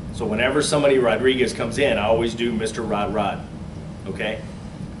 So whenever somebody Rodriguez comes in, I always do Mr. Rod. Okay?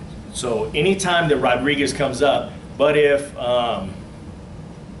 So anytime that Rodriguez comes up, but if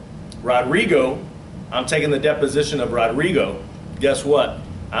Rodrigo, I'm taking the deposition of Rodrigo, guess what?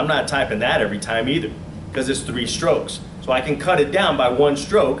 I'm not typing that every time either, because it's 3 strokes. So I can cut it down by 1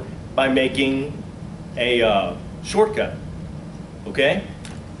 stroke by making a shortcut. Okay?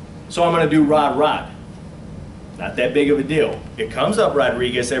 So I'm going to do Rod. Not that big of a deal. It comes up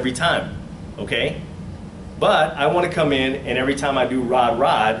Rodriguez every time. Okay? But I want to come in, and every time I do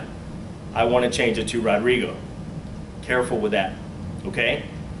Rod, I want to change it to Rodrigo. Careful with that. Okay?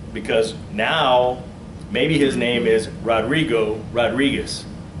 Because now, maybe his name is Rodrigo Rodriguez.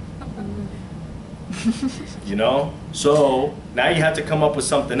 You know? So now you have to come up with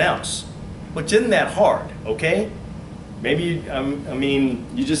something else, which isn't that hard, okay? Maybe, I mean,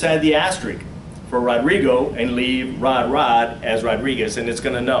 you just add the asterisk for Rodrigo and leave Rod as Rodriguez, and it's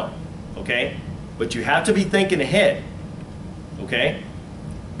going to know, okay? But you have to be thinking ahead, okay?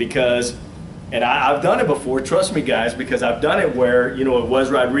 Because, and I've done it before, trust me guys, because I've done it where, you know, it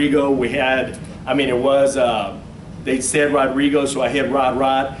was Rodrigo, we had, I mean, it was, they said Rodrigo, so I hit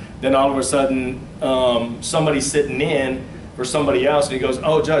Rod. Then all of a sudden, somebody's sitting in for somebody else, and he goes,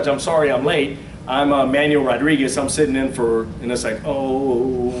 "Oh, Judge, I'm sorry I'm late. I'm Manuel Rodriguez. I'm sitting in for," and it's like,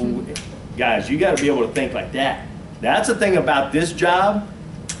 oh, guys, you got to be able to think like that. That's the thing about this job,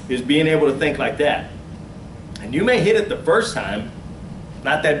 is being able to think like that. And you may hit it the first time,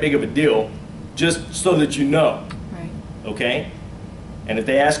 not that big of a deal, just so that you know. Right. Okay? And if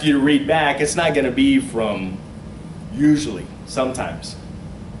they ask you to read back, it's not going to be from usually, sometimes.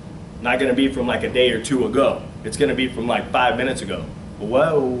 Not going to be from like a day or 2 ago. It's going to be from like 5 minutes ago.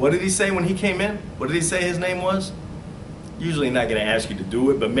 Well, what did he say when he came in? What did he say his name was? Usually not going to ask you to do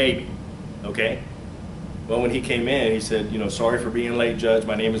it, but maybe. Okay? Well, when he came in, he said, you know, "Sorry for being late, Judge.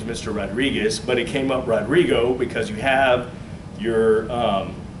 My name is Mr. Rodriguez." But it came up Rodrigo because you have your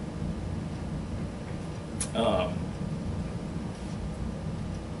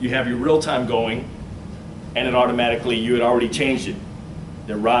you have your real time going, and it automatically, you had already changed it.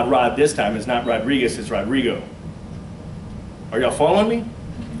 The Rod this time is not Rodriguez, it's Rodrigo. Are y'all following me?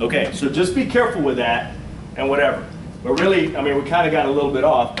 Okay, so just be careful with that and whatever. But really, I mean, we kind of got a little bit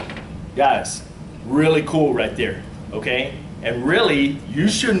off. Guys, really cool right there, okay? And really, you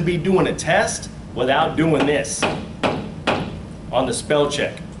shouldn't be doing a test without doing this on the spell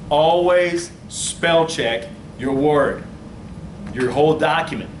check. Always spell check your word, your whole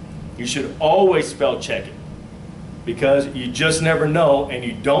document. You should always spell check it, because you just never know, and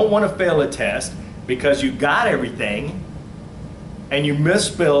you don't want to fail a test because you got everything and you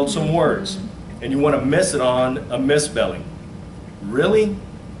misspelled some words and you want to miss it on a misspelling. Really?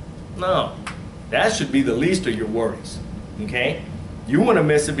 No. That should be the least of your worries, okay? You want to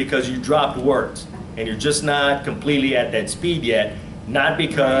miss it because you dropped words and you're just not completely at that speed yet, not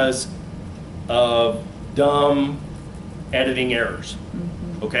because of dumb editing errors,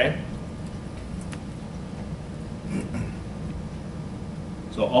 okay?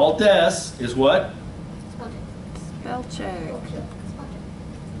 So Alt S is what? Spell check. Spell check.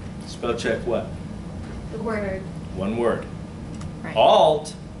 Spell check what? The word. One word. Right.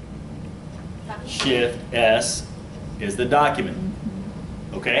 Alt Shift S is the document.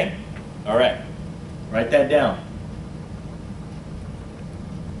 Okay? All right. Write that down.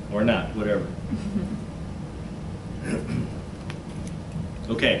 Or not, whatever.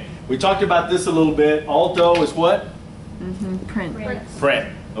 Okay. We talked about this a little bit. Alt O is what? Print.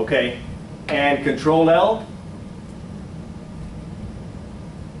 Print. Okay. And Control L?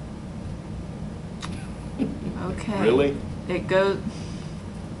 Okay. Really? It goes.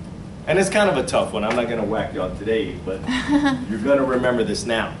 And it's kind of a tough one. I'm not going to whack y'all today, but you're going to remember this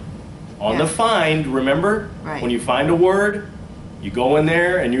now. On the Yeah. find, remember? Right. When you find a word, you go in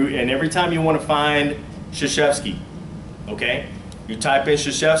there and every time you want to find Krzyzewski, Okay? You type in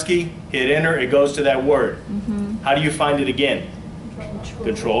Krzyzewski, hit enter, it goes to that word. How do you find it again?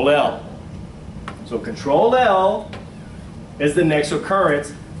 Control L. So Control L is the next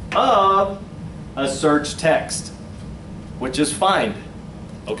occurrence of a search text, which is find.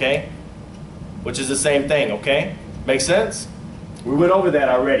 Okay? Which is the same thing, okay? Make sense? We went over that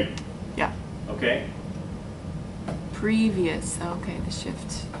already. Yeah. Okay? Previous. Okay, the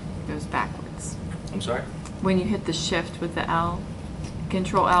shift goes backwards. I'm sorry? When you hit the shift with the L,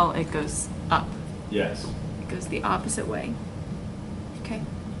 Control L, it goes up. Yes. It goes the opposite way. Okay.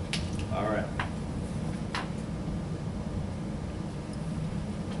 All right.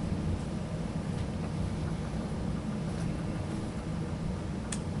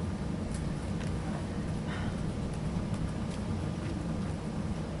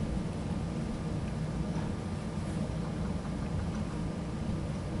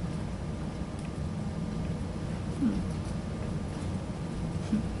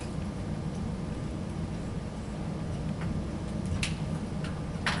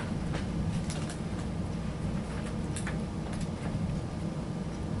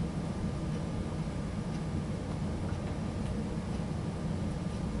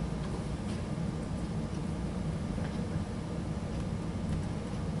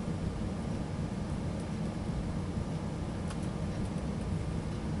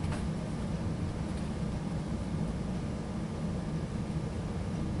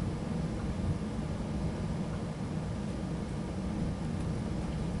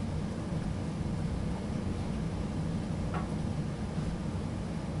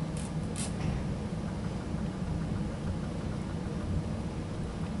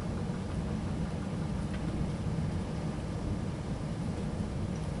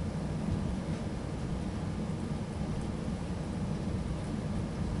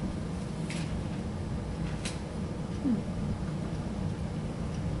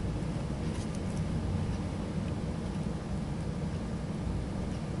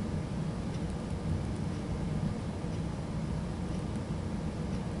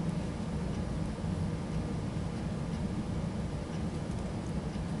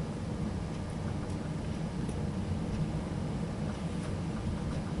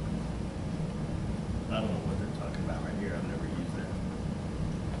 I don't know what they're talking about right here. I've never used that.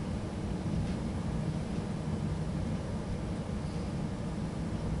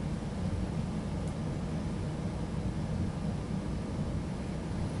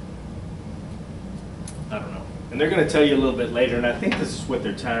 I don't know. And they're going to tell you a little bit later, and I think this is what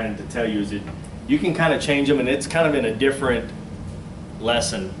they're trying to tell you, is that you can kind of change them, and it's kind of in a different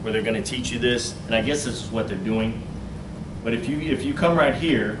lesson where they're going to teach you this, and I guess this is what they're doing. But if you come right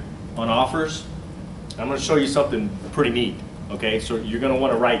here on offers, I'm going to show you something pretty neat, okay? So you're going to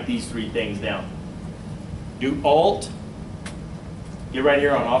want to write these three things down. Do Alt, get right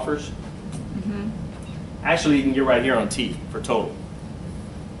here on offers. Actually, you can get right here on T for total,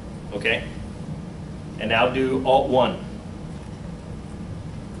 okay? And now do Alt 1.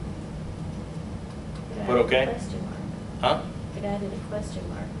 Put okay? Question mark. Huh? It added a question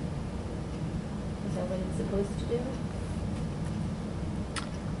mark. Is that what it's supposed to do?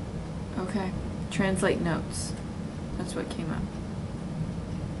 Okay. Translate notes. That's what came up.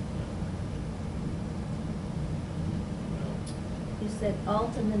 You said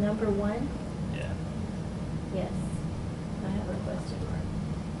Alt and the number 1? Yeah. Yes. I have a question mark.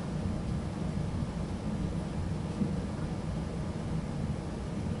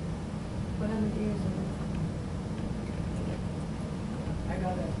 What other gears are I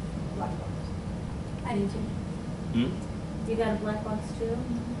got a black box. there? You too? Hmm? You got a black box too?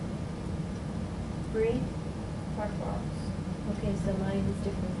 Bree? Black box. Okay, so mine is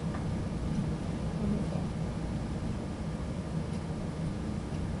different.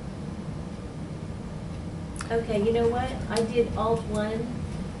 Okay, you know what? I did Alt 1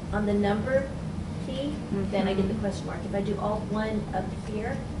 on the number key, then I get the question mark. If I do Alt 1 up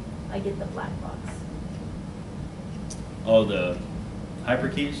here, I get the black box. Oh, the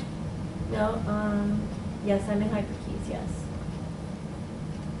hyperkeys? No, yes, I'm in hyperkeys, yes.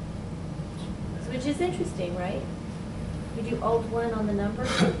 So which is interesting, right? You do Alt 1 on the number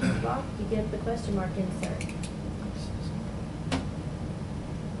block, you get the question mark insert.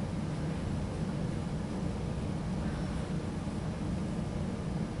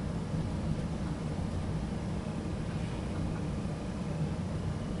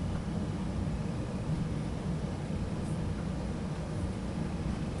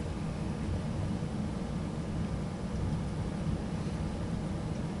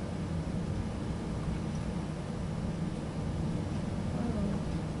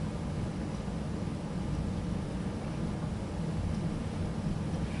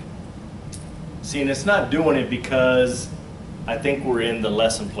 See, and it's not doing it because I think we're in the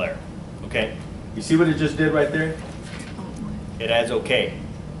lesson player, okay? You see what it just did right there? It adds OK.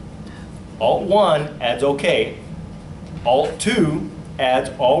 Alt 1 adds OK. Alt 2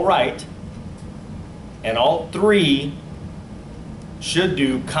 adds all right. And Alt 3 should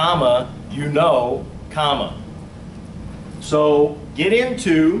do comma, you know, comma. So get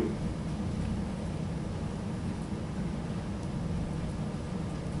into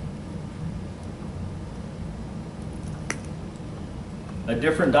a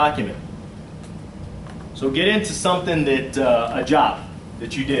different document. So get into something that, a job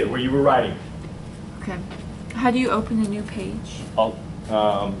that you did where you were writing. Okay. How do you open a new page? I'll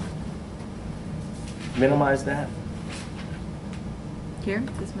minimize that. Here?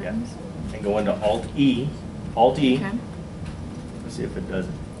 This Yeah. minimize? And go into Alt E. Alt E. Okay. Let's see if it does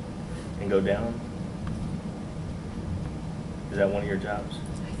it. And go down. Is that one of your jobs?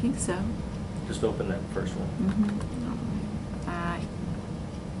 I think so. Just open that first one.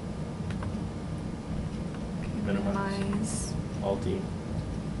 Minimize. Alt E.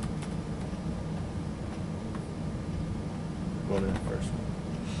 Go to that first one.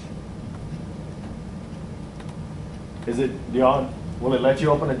 Is it, do y'all, will it let you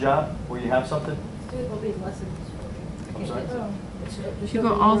open a job where you have something? I'm sorry? If you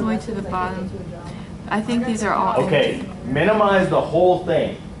go all the way to the bottom, I think these are all Okay, empty. minimize the whole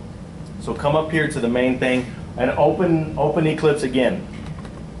thing. So come up here to the main thing and open Eclipse again.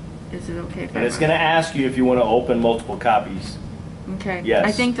 Is it okay if And it's gonna ask you if you wanna open multiple copies. Okay. Yes.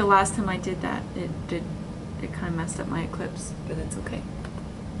 I think the last time I did that, it kind of messed up my Eclipse, but it's okay.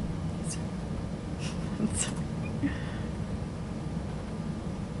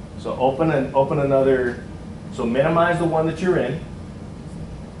 So open another, so minimize the one that you're in.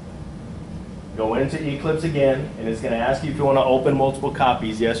 Go into Eclipse again, and it's gonna ask you if you wanna open multiple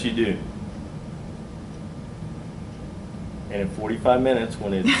copies. Yes, you do. And in 45 minutes,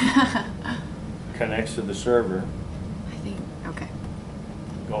 when it connects to the server, I think, okay.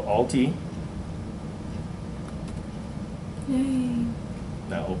 go Alt-E. Yay.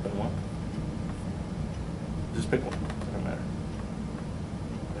 Now open one. Just pick one, doesn't matter.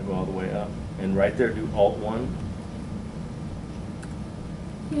 And go all the way up. And right there, do Alt-1,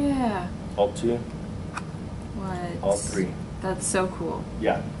 Yeah. Alt-2, What? Alt-3. That's so cool.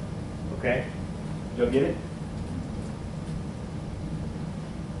 Yeah. Okay? You'll get it?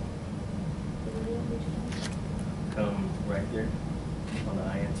 Come right there on the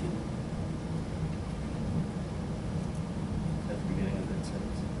INT. At the beginning of that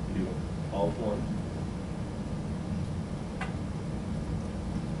sentence. Do Alt-1.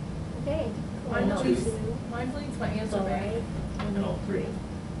 Okay. Mine Alt-2, deletes my answer All bank. right. and Alt-3.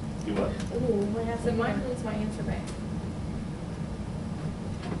 Do what? Ooh, what So happened? mine here? deletes my answer bank.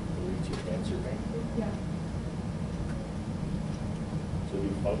 Delete your answer bank. Yeah. So do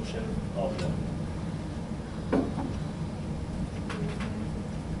function Alt-1.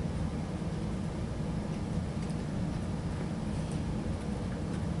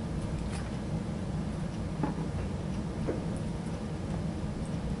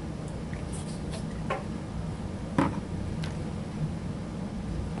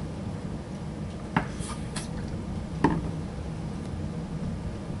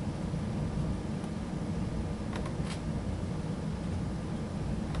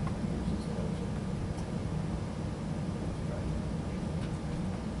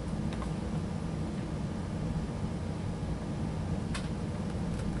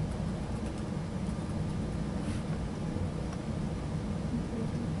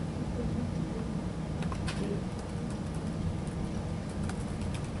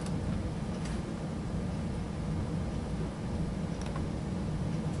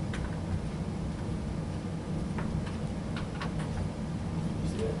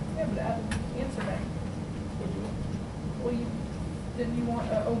 Yeah, but add answer bank. Well, didn't you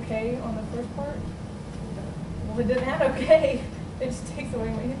want okay on the first part? Well, it didn't have okay. It just takes away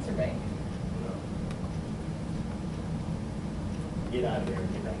my answer bank. Get out of there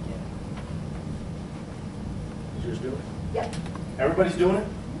and get back in. Is yours doing it? Yep. Everybody's doing it?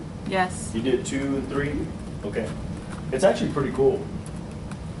 Yes. You did 2 and 3? Okay. It's actually pretty cool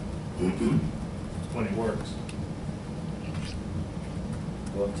when it works.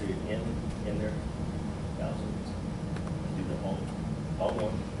 Go up to in there, thousands. Do the all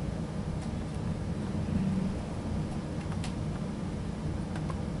one.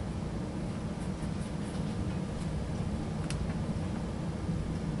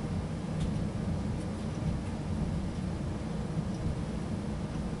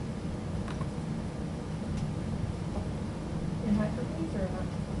 In hyperlinks or not?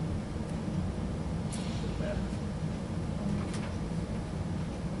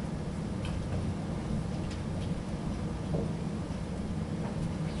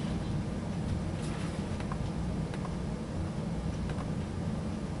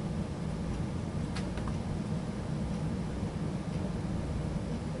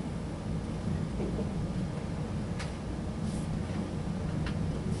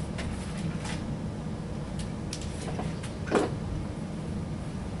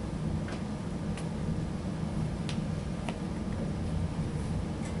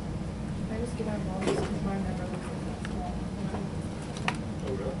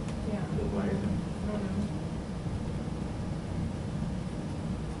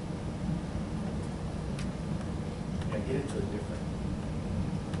 Hit it to a different.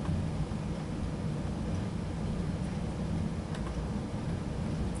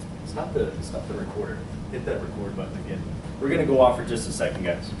 Stop the recorder. Hit that record button again. We're gonna go off for just a second,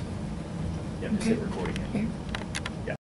 guys. Yeah, just hit record again. Here.